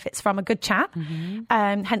and benefits from a good chat,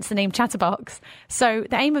 hence the name Chatterbox. So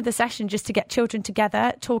the aim of the session just to get children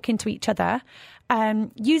together, talking to each other,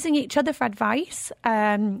 using each other for advice,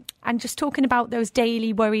 and just talking about those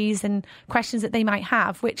daily worries and questions that they might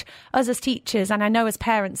have, which us as teachers, and I know as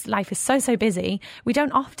parents, life is so busy, we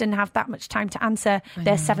don't often have that much time to answer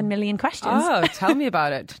their 7 million questions. Oh, tell me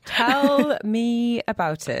about it. Tell me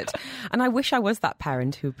about it. And I wish I was that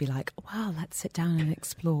parent who would be like, wow, let's sit down and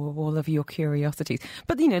explore all of your curiosities.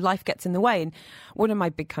 But, life gets in the way. And one of my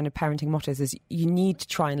big kind of parenting mottos is you need to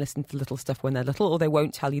try and listen to the little stuff when they're little, or they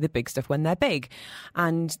won't tell you the big stuff when they're big.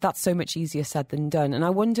 And that's so much easier said than done. And I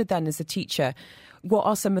wondered then, as a teacher, what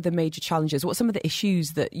are some of the major challenges? What are some of the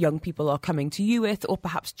issues that young people are coming to you with, or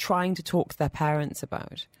perhaps trying to talk to their parents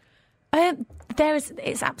about?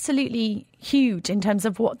 It's absolutely huge in terms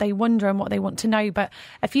of what they wonder and what they want to know. But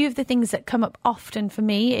a few of the things that come up often for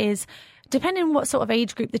me is, depending on what sort of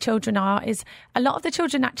age group the children are, is a lot of the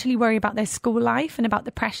children actually worry about their school life and about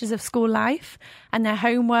the pressures of school life and their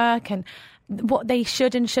homework and what they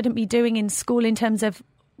should and shouldn't be doing in school in terms of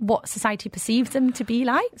what society perceives them to be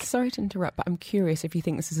like. Sorry to interrupt, but I'm curious if you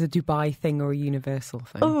think this is a Dubai thing or a universal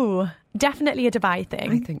thing. Oh, definitely a Dubai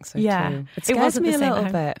thing. I think so too. It scares me a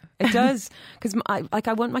little bit. It does, because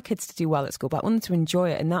I want my kids to do well at school, but I want them to enjoy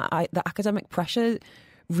it, and the academic pressure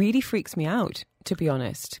really freaks me out, to be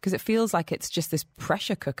honest, because it feels like it's just this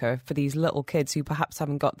pressure cooker for these little kids who perhaps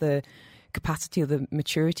haven't got the capacity or the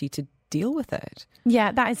maturity to deal with it.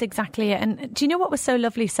 Yeah, that is exactly it. And do you know what was so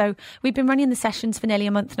lovely? So we've been running the sessions for nearly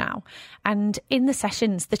a month now, and in the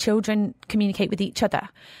sessions the children communicate with each other,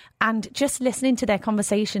 and just listening to their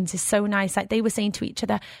conversations is so nice. Like they were saying to each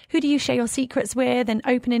other, who do you share your secrets with, and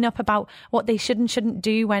opening up about what they should and shouldn't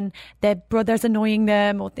do when their brother's annoying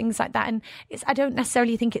them or things like that. And I don't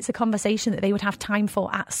necessarily think it's a conversation that they would have time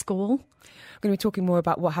for at school. We're going to be talking more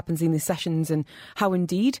about what happens in these sessions and how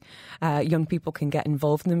indeed young people can get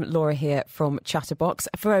involved in them. Laura here from Chatterbox.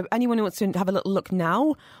 For anyone who wants to have a little look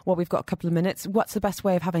now, while we've got a couple of minutes, what's the best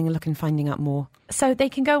way of having a look and finding out more? So they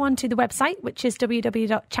can go onto the website, which is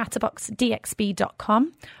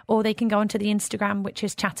www.chatterboxdxb.com, or they can go onto the Instagram, which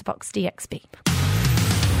is chatterboxdxb.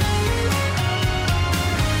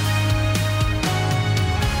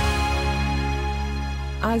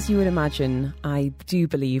 As you would imagine, I do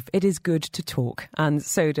believe it is good to talk, and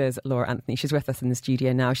so does Laura Anthony. She's with us in the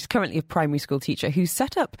studio now. She's currently a primary school teacher who's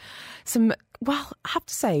set up some, well, I have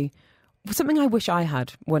to say, something I wish I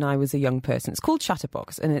had when I was a young person. It's called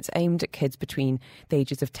Chatterbox, and it's aimed at kids between the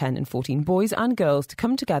ages of 10 and 14, boys and girls, to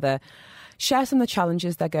come together, share some of the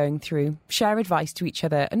challenges they're going through, share advice to each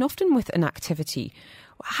other, and often with an activity.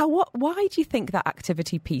 Why do you think that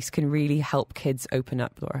activity piece can really help kids open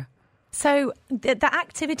up, Laura? So the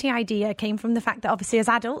activity idea came from the fact that obviously as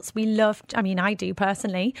adults, we love, I mean, I do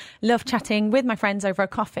personally, love chatting with my friends over a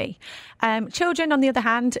coffee. Children, on the other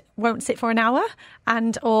hand, won't sit for an hour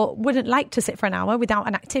or wouldn't like to sit for an hour without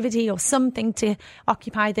an activity or something to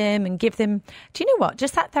occupy them and give them, do you know what,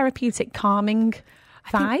 just that therapeutic calming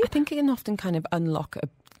vibe. I think it can often kind of unlock a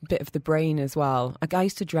bit of the brain as well. Like, I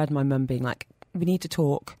used to dread my mum being like, we need to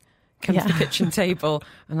talk. Come to the kitchen table,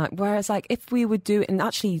 and like, whereas like if we would do, and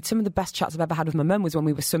actually some of the best chats I've ever had with my mum was when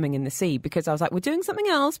we were swimming in the sea, because I was like, we're doing something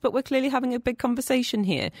else, but we're clearly having a big conversation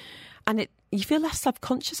here, and you feel less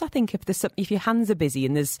self-conscious, I think, if your hands are busy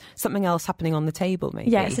and there's something else happening on the table,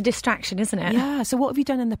 maybe. Yeah, it's a distraction, isn't it? Yeah. So what have you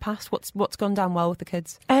done in the past? What's gone down well with the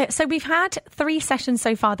kids? So we've had 3 sessions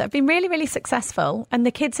so far that have been really, really successful, and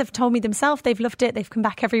the kids have told me themselves they've loved it. They've come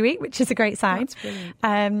back every week, which is a great sign. That's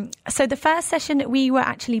brilliant. So the first session, we were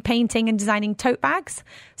actually painting and designing tote bags.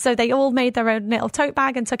 So they all made their own little tote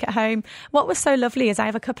bag and took it home. What was so lovely is I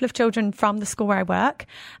have a couple of children from the school where I work,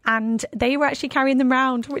 and they were actually carrying them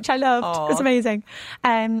round, which I loved. Aww. It was amazing.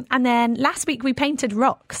 And then last week we painted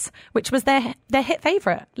rocks, which was their hit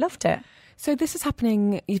favourite. Loved it. So this is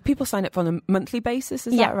happening, people sign up on a monthly basis,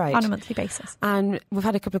 is that right? Yeah, on a monthly basis. And we've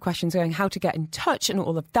had a couple of questions going how to get in touch and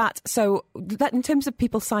all of that. So that, in terms of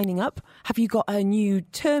people signing up, have you got a new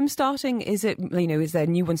term starting? Is there a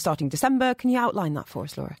new one starting December? Can you outline that for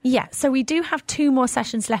us, Laura? Yeah, so we do have 2 more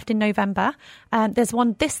sessions left in November. There's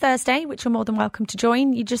one this Thursday, which you're more than welcome to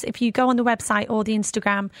join. If you go on the website or the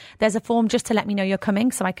Instagram, there's a form just to let me know you're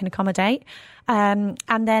coming so I can accommodate. And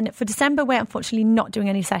then for December, we're unfortunately not doing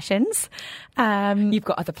any sessions. You've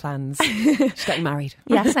got other plans. She's getting married.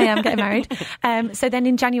 Yes, I am getting married. So then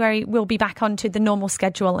in January, we'll be back onto the normal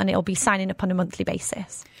schedule, and it'll be signing up on a monthly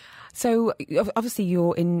basis. So obviously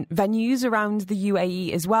you're in venues around the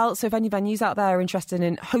UAE as well. So if any venues out there are interested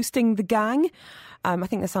in hosting the gang, I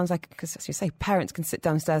think that sounds like, because as you say, parents can sit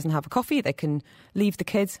downstairs and have a coffee. They can leave the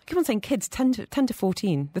kids. I keep on saying kids, 10 to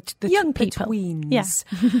 14. The young people. The tweens. Yes.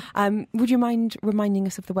 Would you mind reminding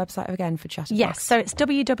us of the website again for Chatterbox? Yes, so it's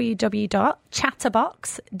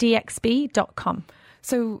www.chatterboxdxb.com.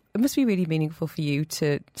 So it must be really meaningful for you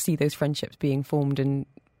to see those friendships being formed and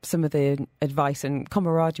some of the advice and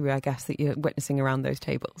camaraderie, I guess, that you're witnessing around those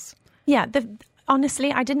tables. Yeah,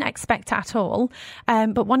 honestly, I didn't expect it at all.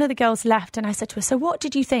 But one of the girls left and I said to her, so what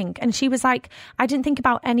did you think? And she was like, I didn't think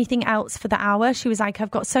about anything else for the hour. She was like, I've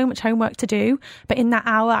got so much homework to do. But in that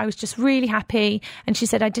hour, I was just really happy. And she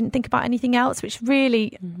said, I didn't think about anything else, which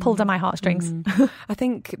really pulled on my heartstrings. I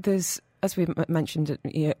think there's, as we mentioned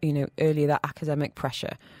earlier, that academic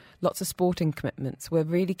pressure, lots of sporting commitments. We're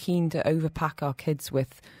really keen to overpack our kids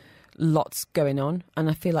with lots going on, and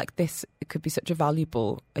I feel like this could be such a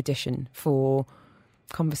valuable addition for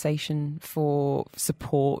conversation, for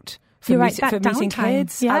support, for, for meeting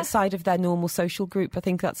kids outside of their normal social group. I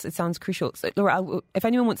think it sounds crucial. So, Laura, if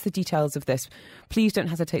anyone wants the details of this, please don't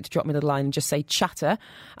hesitate to drop me a line and just say chatter,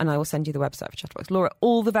 and I will send you the website for Chatterbox. Laura,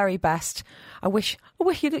 all the very best. I wish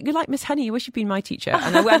you're like Miss Honey. You wish you'd been my teacher,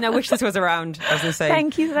 and I wish this was around. I was going to say,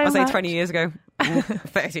 thank you so much. 20 years ago.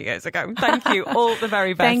 30 years ago. Thank you. All the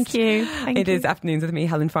very best. Thank you. It is Afternoons with me,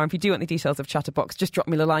 Helen Farr. If you do want the details of Chatterbox, just drop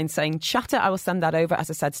me a line saying chatter. I will send that over, as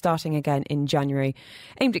I said, starting again in January,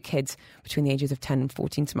 aimed at kids between the ages of 10 and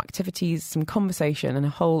 14. Some activities, some conversation, and a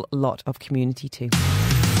whole lot of community too.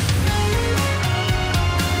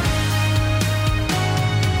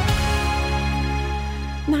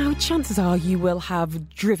 Now, chances are you will have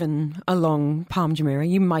driven along Palm Jumeirah.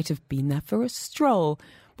 You might have been there for a stroll.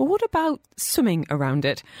 But what about swimming around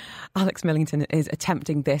it? Alex Millington is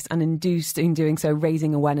attempting this and in doing so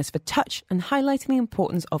raising awareness for touch and highlighting the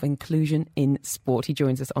importance of inclusion in sport. He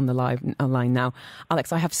joins us on the line now.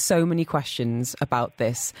 Alex, I have so many questions about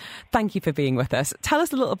this. Thank you for being with us. Tell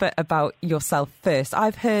us a little bit about yourself first.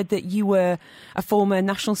 I've heard that you were a former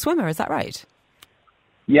national swimmer, is that right?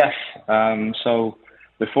 Yes. So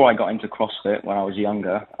before I got into CrossFit when I was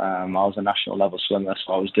younger, I was a national level swimmer.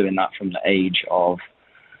 So I was doing that from the age of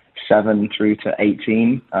 7 through to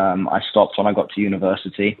 18. I stopped when I got to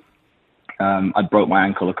university. I broke my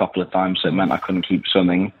ankle a couple of times, so it meant I couldn't keep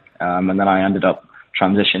swimming. And then I ended up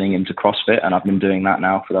transitioning into CrossFit, and I've been doing that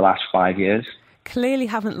now for the last 5 years. Clearly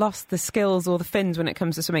haven't lost the skills or the fins when it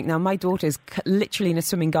comes to swimming. Now, my daughter's literally in a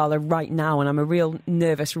swimming gala right now, and I'm a real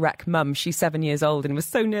nervous wreck mum. She's 7 years old and was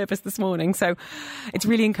so nervous this morning. So it's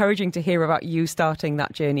really encouraging to hear about you starting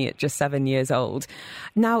that journey at just 7 years old.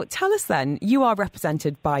 Now, tell us then, you are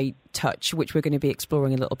represented by Touch, which we're going to be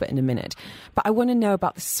exploring a little bit in a minute. But I want to know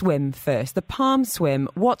about the swim first. The Palm Swim,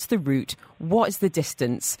 what's the route? What is the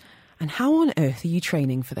distance? And how on earth are you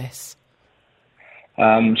training for this?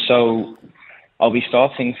 So I'll be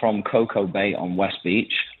starting from Cocoa Bay on West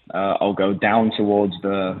Beach. I'll go down towards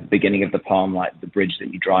the beginning of the Palm, like the bridge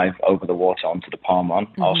that you drive over the water onto the Palm on.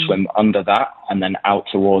 Mm-hmm. I'll swim under that and then out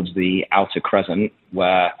towards the Outer Crescent,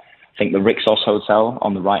 where I think the Rixos Hotel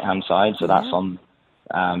on the right-hand side. So that's on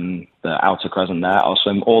the Outer Crescent there. I'll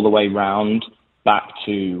swim all the way round back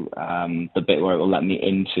to the bit where it will let me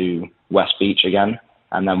into West Beach again.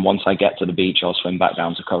 And then once I get to the beach, I'll swim back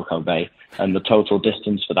down to Cocoa Bay. And the total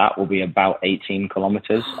distance for that will be about 18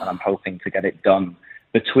 kilometres. And I'm hoping to get it done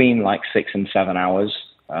between like 6 and 7 hours.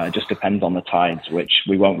 It just depends on the tides, which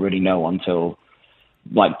we won't really know until,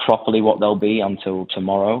 like, properly what they'll be until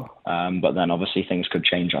tomorrow. But then obviously things could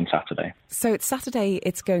change on Saturday. So it's Saturday,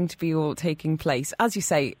 it's going to be all taking place. As you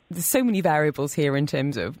say, there's so many variables here in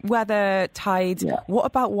terms of weather, tides. Yeah. What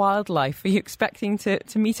about wildlife? Are you expecting to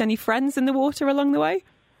meet any friends in the water along the way?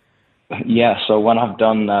 Yeah, so when I've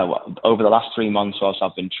done, over the last 3 months whilst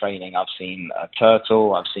I've been training, I've seen a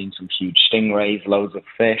turtle, I've seen some huge stingrays, loads of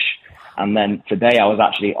fish. And then today I was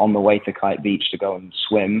actually on the way to Kite Beach to go and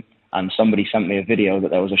swim. And somebody sent me a video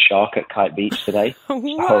that there was a shark at Kite Beach today.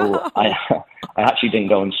 Wow. So I actually didn't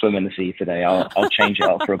go and swim in the sea today. I'll change it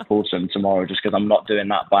up for a pool swim tomorrow just because I'm not doing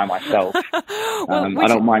that by myself. I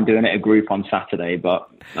don't mind doing it a group on Saturday, but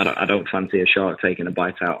I don't fancy a shark taking a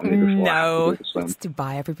bite out of me before I have to do the swim. It's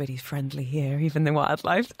Dubai. Everybody's friendly here, even the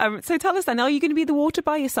wildlife. So tell us then, are you going to be in the water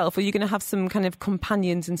by yourself, or are you going to have some kind of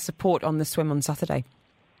companions and support on the swim on Saturday?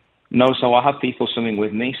 No, so I have people swimming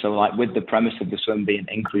with me. So like with the premise of the swim being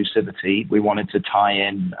inclusivity, we wanted to tie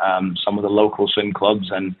in some of the local swim clubs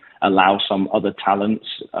and allow some other talents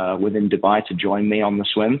within Dubai to join me on the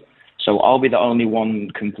swim. So I'll be the only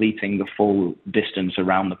one completing the full distance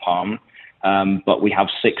around the Palm. But we have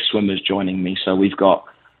 6 swimmers joining me. So we've got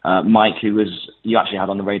Mike, who you actually had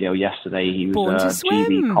on the radio yesterday. He was a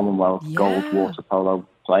GB Commonwealth Gold water polo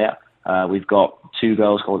player. We've got 2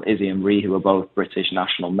 girls called Izzy and Ree, who are both British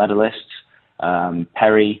national medalists.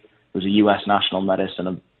 Perry was a US national medalist and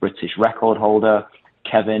a British record holder.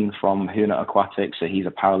 Kevin from Huna Aquatics, so he's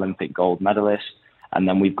a Paralympic gold medalist. And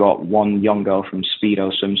then we've got one young girl from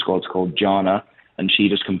Speedo Swim Squads called Jana, and she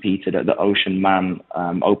just competed at the Ocean Man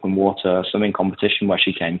open water swimming competition where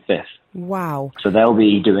she came 5th. Wow. So they'll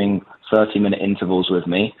be doing 30-minute intervals with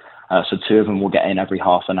me. So 2 of them will get in every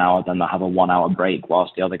half an hour, then they'll have a 1-hour break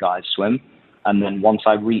whilst the other guys swim. And then once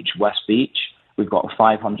I reach West Beach, we've got a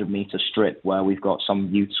 500-metre strip where we've got some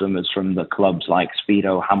youth swimmers from the clubs like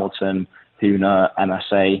Speedo, Hamilton, Huna,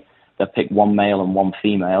 MSA. They'll pick 1 male and 1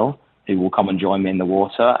 female who will come and join me in the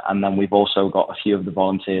water. And then we've also got a few of the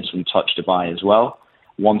volunteers from Touch Dubai as well.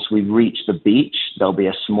 Once we reach the beach, there'll be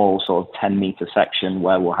a small sort of 10-metre section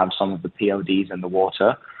where we'll have some of the PODs in the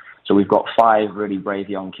water. So we've got 5 really brave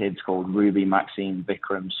young kids called Ruby, Maxine,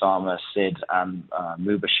 Vikram, Sama, Sid, and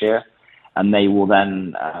Mubashir. And they will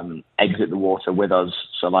then exit the water with us.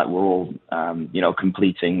 So like we're all,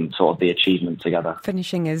 completing sort of the achievement together.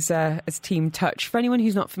 Finishing as Team Touch. For anyone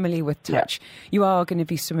who's not familiar with Touch, you are going to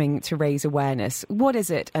be swimming to raise awareness. What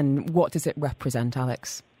is it and what does it represent,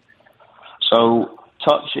 Alex? So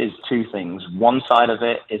Touch is 2 things. One side of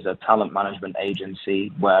it is a talent management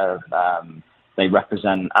agency where they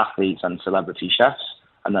represent athletes and celebrity chefs.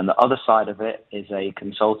 And then the other side of it is a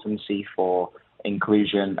consultancy for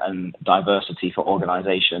inclusion and diversity for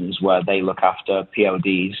organizations where they look after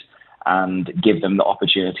PODs and give them the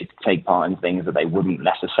opportunity to take part in things that they wouldn't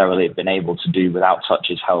necessarily have been able to do without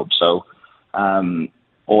Touch's help. So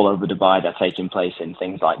all over Dubai, they're taking place in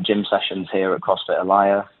things like gym sessions here at CrossFit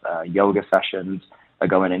Elias, yoga sessions. are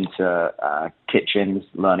going into kitchens,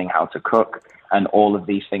 learning how to cook, and all of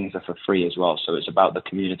these things are for free as well. So it's about the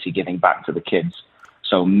community giving back to the kids.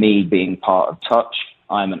 So me being part of Touch,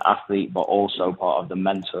 I'm an athlete, but also part of the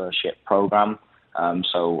mentorship program.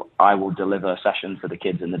 So I will deliver sessions for the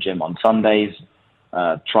kids in the gym on Sundays,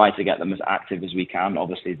 try to get them as active as we can.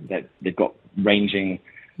 Obviously, they've got ranging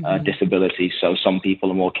disabilities, so some people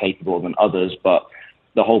are more capable than others, but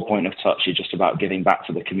the whole point of Touch is just about giving back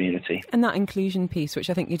to the community. And that inclusion piece, which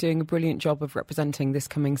I think you're doing a brilliant job of representing this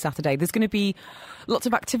coming Saturday. There's going to be lots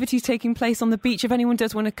of activities taking place on the beach. If anyone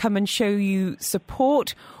does want to come and show you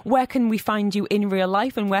support, where can we find you in real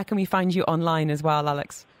life and where can we find you online as well,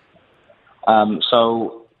 Alex?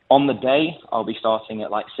 So on the day, I'll be starting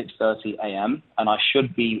at like 6:30 a.m. and I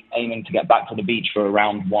should be aiming to get back to the beach for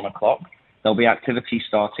around 1 o'clock. There'll be activities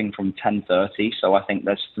starting from 10:30, so I think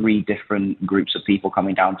there's 3 different groups of people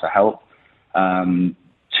coming down to help.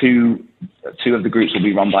 Two of the groups will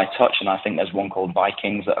be run by Touch, and I think there's one called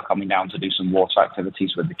Vikings that are coming down to do some water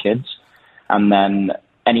activities with the kids. And then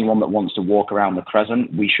anyone that wants to walk around the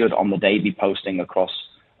Crescent, we should on the day be posting across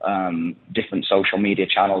different social media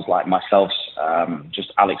channels like myself,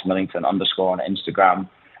 just Alex Millington _ on Instagram.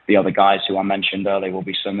 The other guys who I mentioned earlier will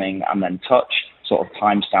be swimming, and then Touch, sort of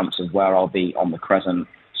timestamps of where I'll be on the Crescent.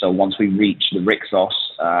 So once we reach the Rixos,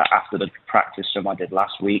 after the practice swim I did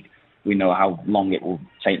last week, we know how long it will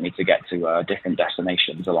take me to get to different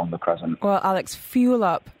destinations along the Crescent. Well, Alex, fuel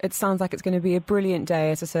up. It sounds like it's going to be a brilliant day,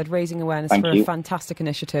 as I said, raising awareness for a fantastic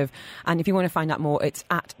initiative. And if you want to find out more, it's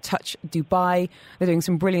at Touch Dubai. They're doing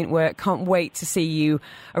some brilliant work. Can't wait to see you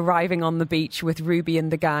arriving on the beach with Ruby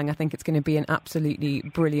and the gang. I think it's going to be an absolutely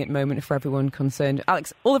brilliant moment for everyone concerned.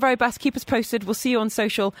 Alex, all the very best. Keep us posted. We'll see you on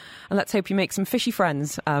social, and let's hope you make some fishy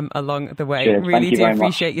friends along the way. Cheers. Really do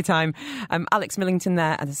appreciate much. your time. Alex Millington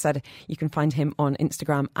there, as I said, you can find him on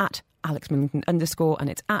Instagram at Alex Millington _ and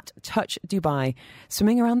it's at Touch Dubai,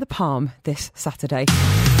 swimming around the Palm this Saturday.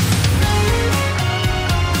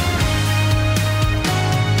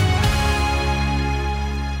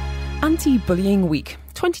 Anti-Bullying Week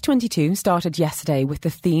 2022 started yesterday with the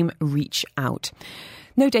theme Reach Out.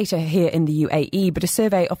 No data here in the UAE, but a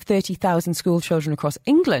survey of 30,000 school children across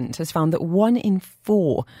England has found that 1 in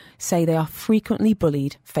 4 say they are frequently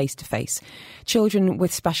bullied face-to-face. Children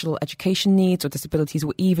with special education needs or disabilities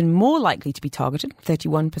were even more likely to be targeted,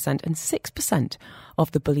 31%, and 6%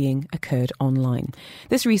 of the bullying occurred online.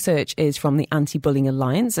 This research is from the Anti-Bullying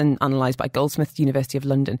Alliance and analysed by Goldsmiths, University of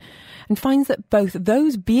London, and finds that both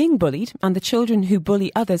those being bullied and the children who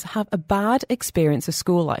bully others have a bad experience of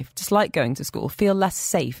school life, dislike going to school, feel less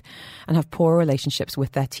safe, and have poor relationships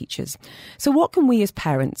with their teachers. So what can we as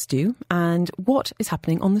parents do, and what is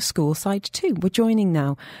happening on the school side too? We're joining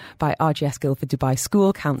now by RGS Guildford Dubai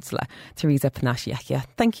School Counsellor Teresa Panache Yahya.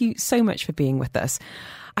 Thank you so much for being with us.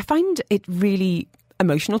 I find it really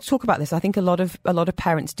emotional to talk about this. I think a lot of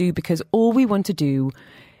parents do, because all we want to do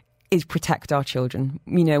is protect our children.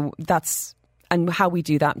 You know, and how we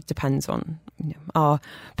do that depends on our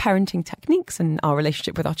parenting techniques and our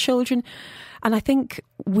relationship with our children. And I think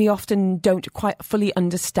we often don't quite fully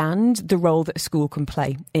understand the role that a school can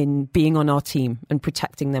play in being on our team and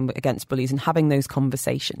protecting them against bullies and having those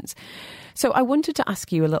conversations. So I wanted to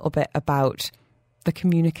ask you a little bit about the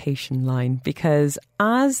communication line, because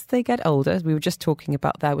as they get older, as we were just talking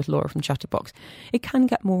about there with Laura from Chatterbox, it can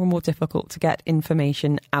get more and more difficult to get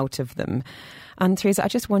information out of them. And Teresa, I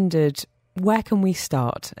just wondered, where can we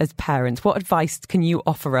start as parents? What advice can you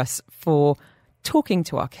offer us for talking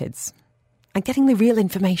to our kids and getting the real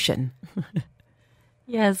information?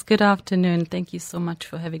 Yes, good afternoon. Thank you so much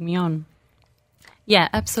for having me on. Yeah,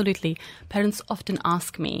 absolutely. Parents often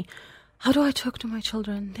ask me, how do I talk to my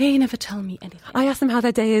children? They never tell me anything. I ask them how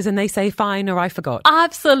their day is and they say fine or I forgot.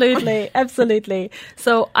 Absolutely, absolutely.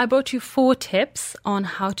 So I brought you 4 tips on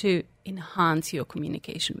how to enhance your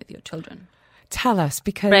communication with your children. Tell us,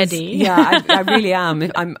 because... Ready? Yeah, I really am.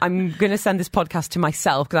 I'm going to send this podcast to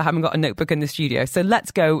myself because I haven't got a notebook in the studio. So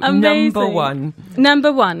let's go. Amazing. Number 1.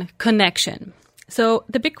 Number 1, connection. So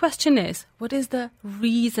the big question is, what is the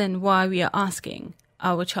reason why we are asking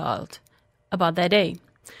our child about their day?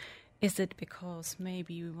 Is it because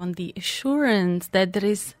maybe we want the assurance that there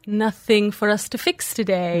is nothing for us to fix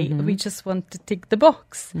today? Mm-hmm. We just want to tick the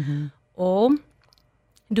box. Mm-hmm. Or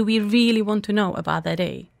do we really want to know about their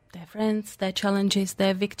day? Their friends, their challenges,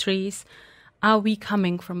 their victories? Are we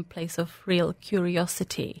coming from a place of real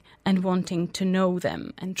curiosity and wanting to know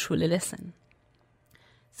them and truly listen?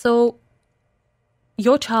 So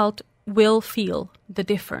your child will feel the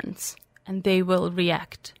difference and they will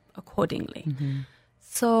react accordingly. Mm-hmm.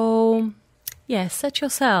 So, yeah, set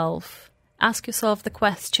yourself ask yourself the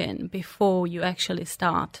question before you actually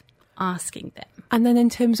start asking them. And then in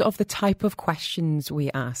terms of the type of questions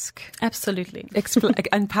we ask. Absolutely.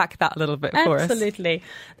 Unpack that a little bit for us. Absolutely.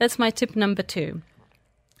 That's my tip number 2.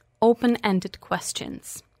 Open-ended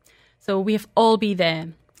questions. So we have all been there.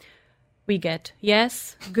 We get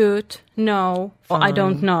yes, good, no, or I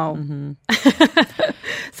don't know. Mm-hmm.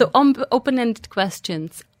 So open-ended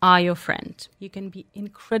questions are your friend. You can be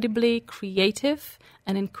incredibly creative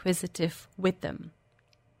and inquisitive with them.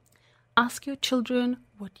 Ask your children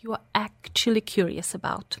what you are actually curious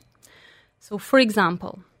about. So, for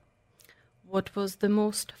example, what was the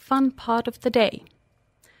most fun part of the day?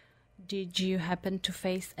 Did you happen to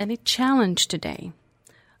face any challenge today?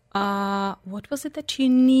 What was it that you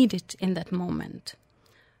needed in that moment?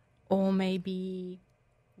 Or maybe,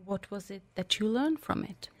 what was it that you learned from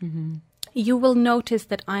it? Mm-hmm. You will notice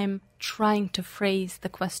that I'm trying to phrase the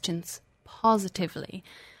questions positively.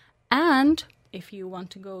 And if you want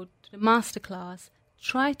to go to the masterclass,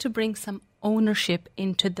 try to bring some ownership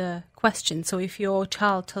into the question. So if your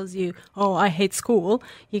child tells you, oh, I hate school,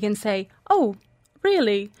 you can say, oh,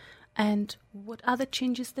 really? And what are the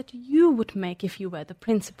changes that you would make if you were the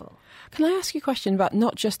principal? Can I ask you a question about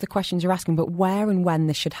not just the questions you're asking, but where and when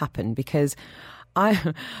this should happen? Because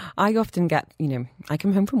I often get, I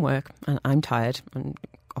come home from work and I'm tired and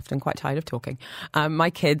often quite tired of talking. My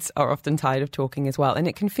kids are often tired of talking as well. And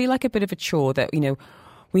it can feel like a bit of a chore that,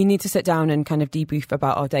 we need to sit down and kind of debrief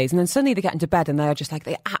about our days. And then suddenly they get into bed and they're just like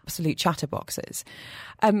the absolute chatterboxes.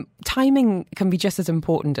 Timing can be just as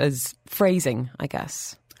important as phrasing, I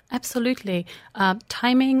guess. Absolutely.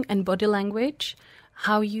 Timing and body language,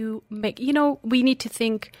 how you make, we need to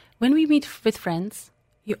think when we meet with friends,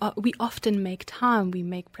 we often make time, we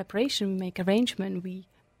make preparation, we make arrangement, we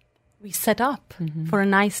set up for a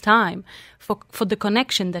nice time, for the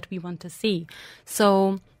connection that we want to see.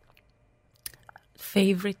 So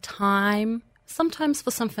favorite time, sometimes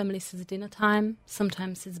for some families it's dinner time,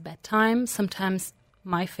 sometimes it's bedtime, sometimes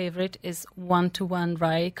my favorite is one-to-one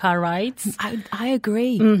car rides. I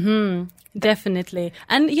agree. Mm-hmm, definitely.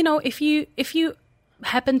 And, if you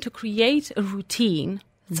happen to create a routine,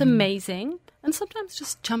 it's amazing. And sometimes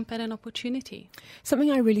just jump at an opportunity.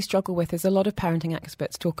 Something I really struggle with is a lot of parenting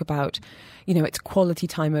experts talk about, it's quality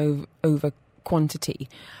time over quantity.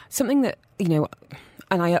 Something that,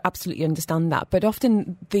 and I absolutely understand that, but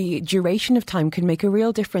often the duration of time can make a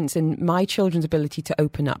real difference in my children's ability to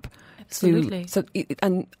open up. Absolutely.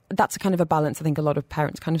 And that's a kind of a balance I think a lot of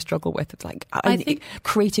parents kind of struggle with. It's like I think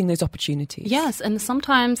creating those opportunities. Yes, and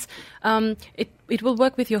sometimes it will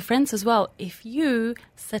work with your friends as well. If you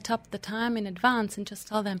set up the time in advance and just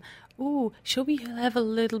tell them, "Ooh, shall we have a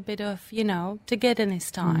little bit of,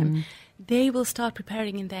 togetherness time?" They will start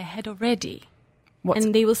preparing in their head already.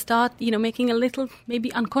 And they will start, making a little,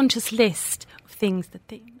 maybe unconscious list of things that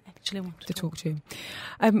they actually want to talk to.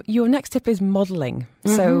 Your next tip is modelling.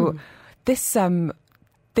 Mm-hmm. So this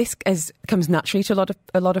comes naturally to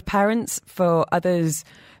a lot of parents. For others,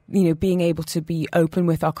 being able to be open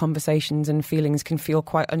with our conversations and feelings can feel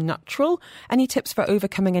quite unnatural. Any tips for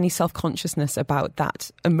overcoming any self-consciousness about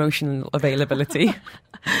that emotional availability?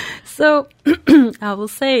 So I will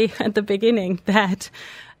say at the beginning that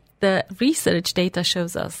the research data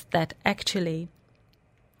shows us that actually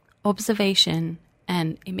observation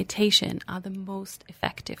and imitation are the most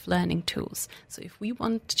effective learning tools. So if we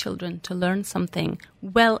want children to learn something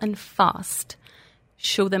well and fast,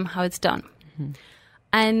 show them how it's done. Mm-hmm.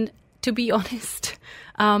 And to be honest,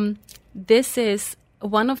 this is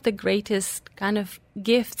one of the greatest kind of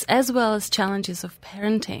gifts as well as challenges of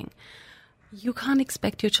parenting. You can't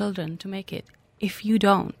expect your children to make it if you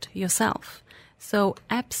don't yourself. So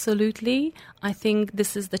absolutely, I think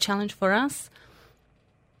this is the challenge for us.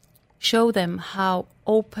 Show them how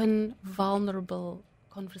open, vulnerable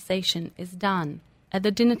conversation is done at the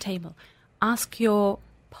dinner table. Ask your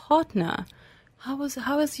partner, how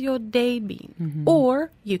has your day been? Mm-hmm. Or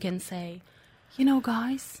you can say,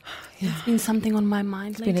 guys, it's been something on my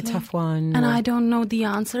mind lately. It's been a tough one. And I don't know the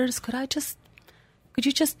answers. Could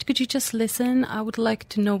you just listen? I would like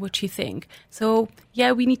to know what you think. So,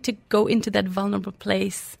 we need to go into that vulnerable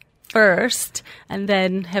place first and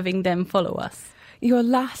then having them follow us. Your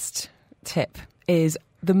last tip is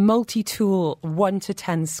the multi-tool 1 to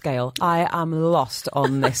 10 scale. I am lost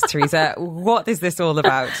on this, Teresa. What is this all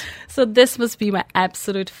about? So this must be my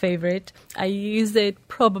absolute favorite. I use it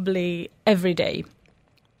probably every day.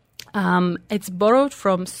 It's borrowed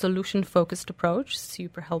from solution-focused approach,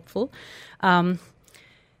 super helpful.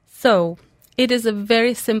 So it is a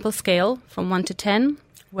very simple scale from 1 to 10,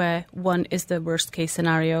 where 1 is the worst case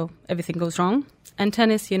scenario, everything goes wrong, and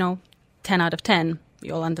 10 is, 10 out of 10,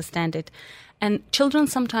 We all understand it. And children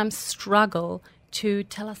sometimes struggle to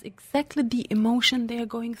tell us exactly the emotion they are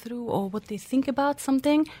going through or what they think about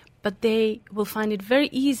something, but they will find it very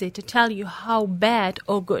easy to tell you how bad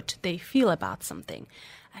or good they feel about something.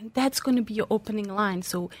 And that's going to be your opening line.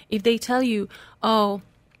 So if they tell you, oh,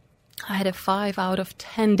 I had a 5 out of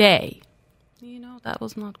 10 day, that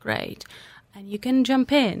was not great. And you can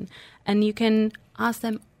jump in and you can ask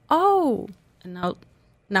them, oh, and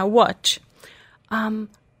now watch.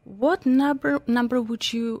 What number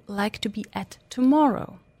would you like to be at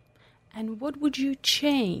tomorrow? And what would you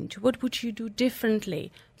change? What would you do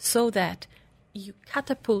differently so that you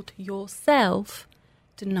catapult yourself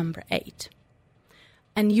to number 8?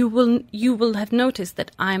 And you will have noticed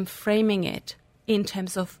that I'm framing it in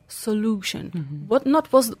terms of solution. Mm-hmm.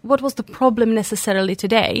 What was the problem necessarily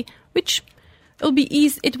today, which will be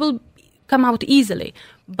easy, it will come out easily,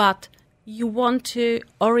 but you want to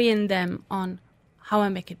orient them on how I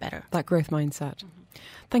make it better. That growth mindset. Mm-hmm.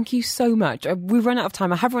 Thank you so much. We've run out of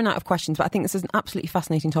time. I have run out of questions, but I think this is an absolutely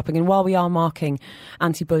fascinating topic. And while we are marking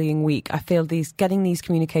Anti-Bullying Week, I feel getting these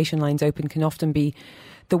communication lines open can often be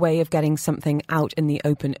the way of getting something out in the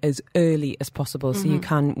open as early as possible, so you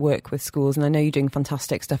can work with schools. And I know you're doing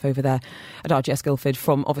fantastic stuff over there at RGS Guildford,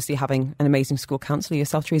 from obviously having an amazing school counsellor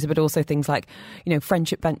yourself, Teresa, but also things like,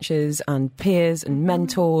 friendship benches and peers and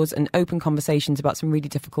mentors and open conversations about some really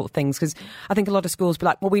difficult things. Because I think a lot of schools be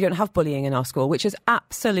like, well, we don't have bullying in our school, which is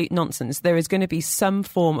absolute nonsense. There is going to be some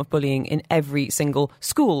form of bullying in every single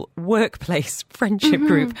school, workplace, friendship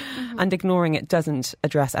group, and ignoring it doesn't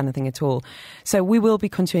address anything at all. So we will be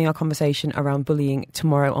continuing our conversation around bullying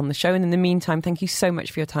tomorrow on the show. And in the meantime, thank you so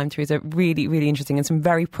much for your time, Teresa. Really, really interesting, and some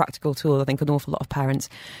very practical tools I think an awful lot of parents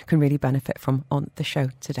can really benefit from on the show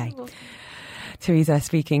today. Teresa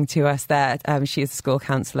speaking to us there. She is a school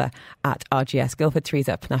counsellor at RGS Guildford.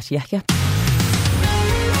 Teresa Panachiakia.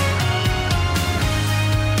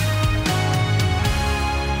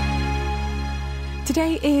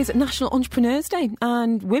 Today is National Entrepreneurs Day,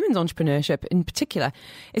 and women's entrepreneurship in particular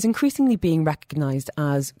is increasingly being recognised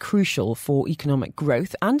as crucial for economic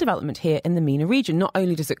growth and development here in the MENA region. Not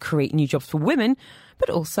only does it create new jobs for women, but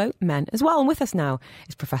also men as well. And with us now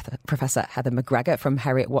is Professor Heather McGregor from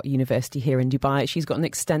Heriot-Watt University here in Dubai. She's got an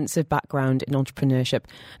extensive background in entrepreneurship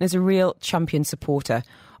and is a real champion supporter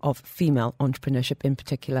of female entrepreneurship in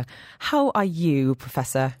particular. How are you,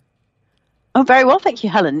 Professor? Oh, very well, thank you,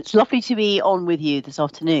 Helen. It's lovely to be on with you this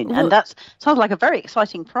afternoon. Well, and that sounds like a very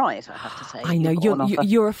exciting prize, I have to say. I know,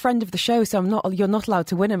 you're a friend of the show, so you're not allowed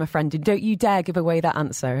to win, I'm a friend. Don't you dare give away that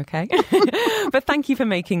answer, okay? But thank you for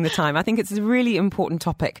making the time. I think it's a really important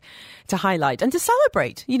topic to highlight and to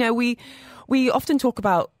celebrate. We often talk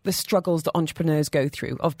about the struggles that entrepreneurs go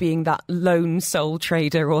through of being that lone sole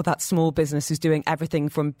trader or that small business who's doing everything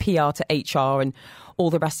from PR to HR and all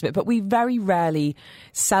the rest of it. But we very rarely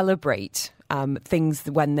celebrate things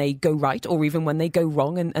when they go right or even when they go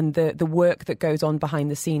wrong, and the work that goes on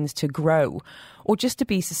behind the scenes to grow or just to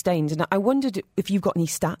be sustained. And I wondered if you've got any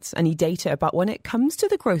stats, any data about when it comes to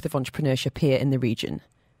the growth of entrepreneurship here in the region.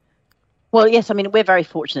 Well, yes, I mean, we're very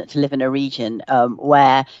fortunate to live in a region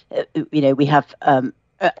where, we have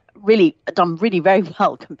really done really very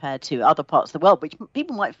well compared to other parts of the world, which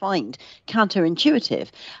people might find counterintuitive.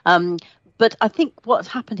 But I think what's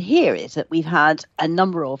happened here is that we've had a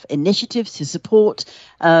number of initiatives to support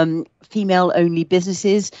female-only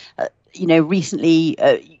businesses. Recently,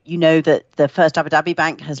 that the First Abu Dhabi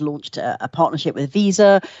Bank has launched a partnership with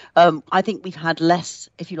Visa. I think we've had less,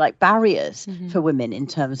 if you like, barriers for women in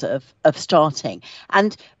terms of starting.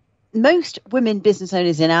 And most women business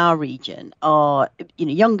owners in our region are,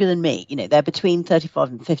 younger than me. They're between 35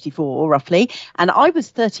 and 54, roughly. And I was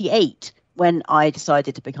 38 when I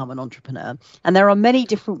decided to become an entrepreneur. And there are many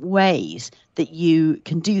different ways that you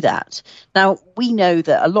can do that. Now, we know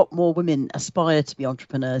that a lot more women aspire to be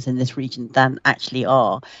entrepreneurs in this region than actually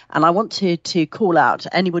are. And I want to call out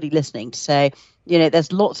to anybody listening to say,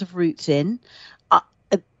 there's lots of routes in.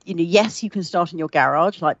 Yes, you can start in your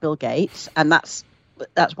garage like Bill Gates, and that's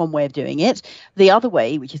one way of doing it. The other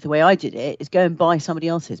way, which is the way I did it, is go and buy somebody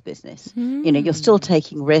else's business. You're still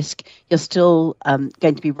taking risk. You're still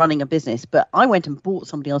going to be running a business. But I went and bought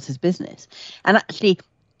somebody else's business. And actually,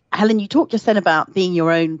 Helen, you talked just then about being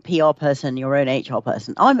your own PR person, your own HR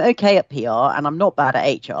person. I'm okay at PR and I'm not bad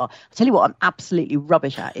at HR. I'll tell you what I'm absolutely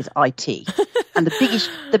rubbish at is IT. And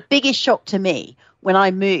the biggest shock to me when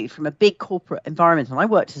I moved from a big corporate environment, and I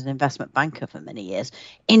worked as an investment banker for many years,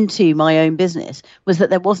 into my own business, was that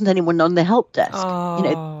there wasn't anyone on the help desk.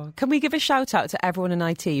 Oh, can we give a shout out to everyone in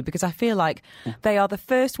IT? Because I feel like they are the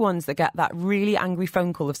first ones that get that really angry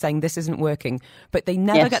phone call of saying this isn't working, but they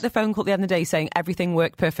never get the phone call at the end of the day saying everything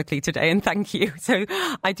worked perfectly today and thank you. So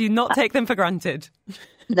I do not take them for granted.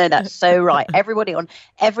 No, that's so right. Everybody on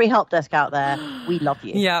every help desk out there, we love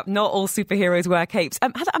you. Yeah, not all superheroes wear capes.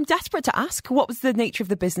 Heather, I'm desperate to ask, what was the nature of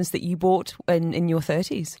the business that you bought in your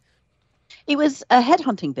 30s? It was a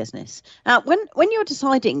headhunting business. When you're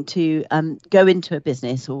deciding to go into a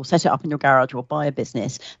business or set it up in your garage or buy a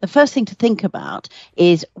business, the first thing to think about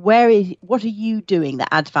is what are you doing that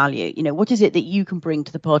adds value? What is it that you can bring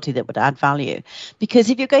to the party that would add value? Because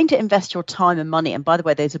if you're going to invest your time and money, and by the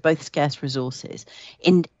way, those are both scarce resources,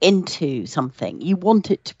 into something, you want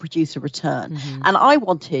it to produce a return. Mm-hmm. And I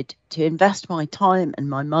wanted to invest my time and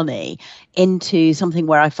my money into something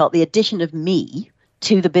where I felt the addition of me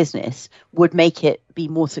to the business would make it be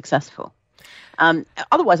more successful.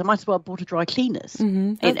 Otherwise, I might as well have bought a dry cleaners.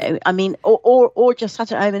 Mm-hmm. Or just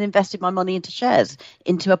sat at home and invested my money into shares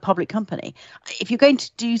into a public company. If you're going to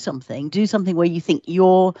do something where you think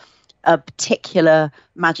your particular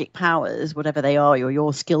magic powers, whatever they are, or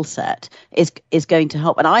your skill set is going to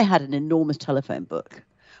help. And I had an enormous telephone book,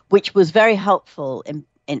 which was very helpful in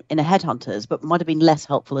a headhunters, but might have been less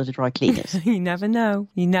helpful as a dry cleaners. You never know.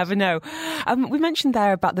 We mentioned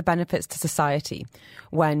there about the benefits to society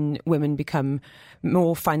when women become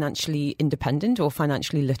more financially independent or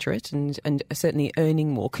financially literate and certainly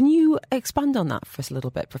earning more. Can you expand on that for us a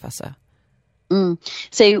little bit, Professor?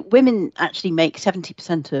 So women actually make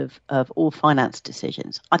 70% of all finance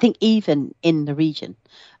decisions. I think even in the region,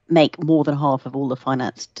 make more than half of all the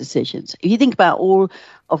finance decisions. If you think about all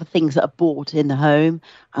of the things that are bought in the home,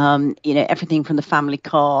 everything from the family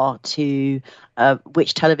car to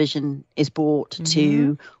which television is bought, mm-hmm.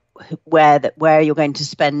 to where you're going to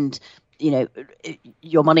spend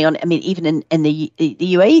your money on. I mean, even in the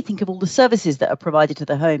UAE, think of all the services that are provided to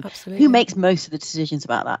the home. Absolutely. Who makes most of the decisions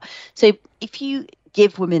about that? So if you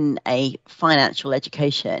give women a financial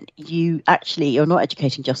education, you're not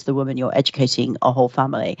educating just the woman, you're educating a whole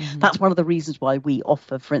family. Mm-hmm. That's one of the reasons why we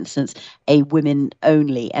offer, for instance, a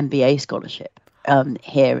women-only MBA scholarship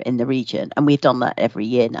here in the region. And we've done that every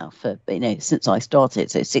year now for, since I started,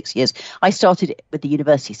 so 6 years. I started with the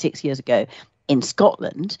university 6 years ago in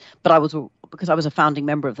Scotland, but because I was a founding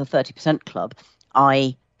member of the 30% Club,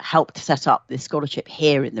 I helped set up this scholarship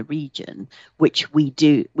here in the region, which we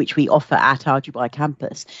offer at our Dubai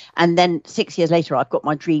campus. And then 6 years later, I've got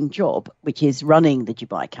my dream job, which is running the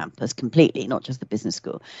Dubai campus completely, not just the business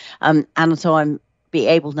school. And so I'm be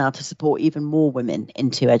able now to support even more women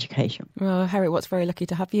into education. Well, Heriot-Watt's very lucky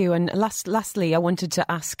to have you. And lastly, I wanted to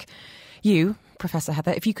ask you, Professor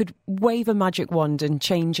Heather, if you could wave a magic wand and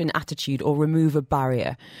change an attitude or remove a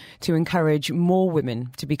barrier to encourage more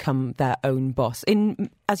women to become their own boss, in,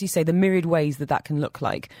 as you say, the myriad ways that can look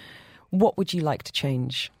like, what would you like to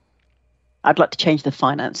change? I'd like to change the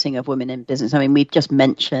financing of women in business. I mean, we've just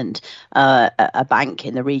mentioned a bank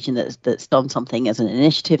in the region that's done something as an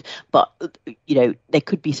initiative, but, there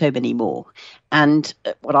could be so many more. And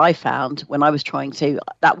what I found when I was trying to,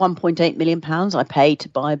 that £1.8 million I paid to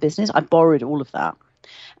buy a business, I borrowed all of that.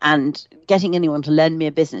 And getting anyone to lend me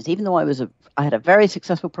a business, even though I had a very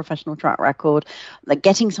successful professional track record, like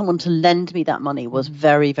getting someone to lend me that money was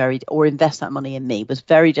very, very, or invest that money in me was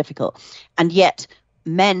very difficult. And yet,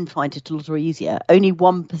 men find it a lot easier. Only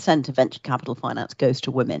 1% of venture capital finance goes to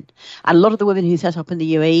women. And a lot of the women who set up in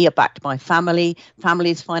the UAE are backed by families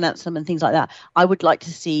finance them and things like that. I would like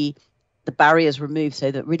to see the barriers removed so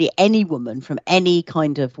that really any woman from any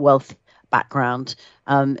kind of wealth background,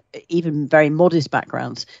 even very modest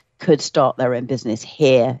backgrounds, could start their own business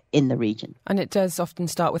here in the region. And it does often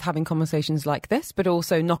start with having conversations like this, but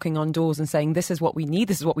also knocking on doors and saying, this is what we need,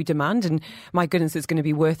 this is what we demand, and my goodness, it's going to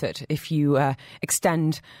be worth it if you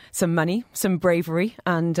extend some money, some bravery,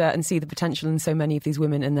 and see the potential in so many of these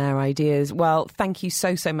women and their ideas. Well, thank you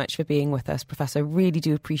so much for being with us, Professor. Really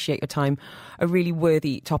do appreciate your time. A really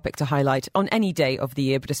worthy topic to highlight on any day of the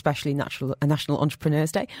year, but especially National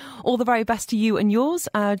Entrepreneurs Day. All the very best to you and yours,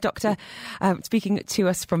 Doctor. Speaking to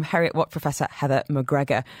us from Heriot-Watt, Professor Heather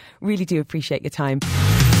McGregor. Really do appreciate your time.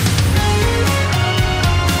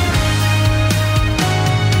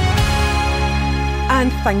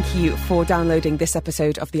 And thank you for downloading this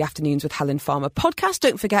episode of the Afternoons with Helen Farmer podcast.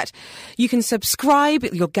 Don't forget, you can subscribe.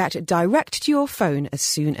 You'll get it direct to your phone as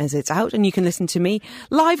soon as it's out. And you can listen to me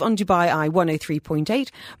live on Dubai Eye 103.8,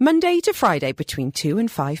 Monday to Friday between 2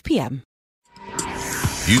 and 5 p.m.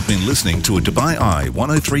 You've been listening to a Dubai Eye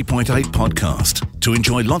 103.8 podcast. To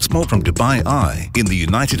enjoy lots more from Dubai Eye in the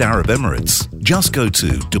United Arab Emirates, just go to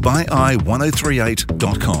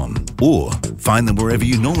DubaiEye1038.com or find them wherever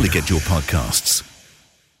you normally get your podcasts.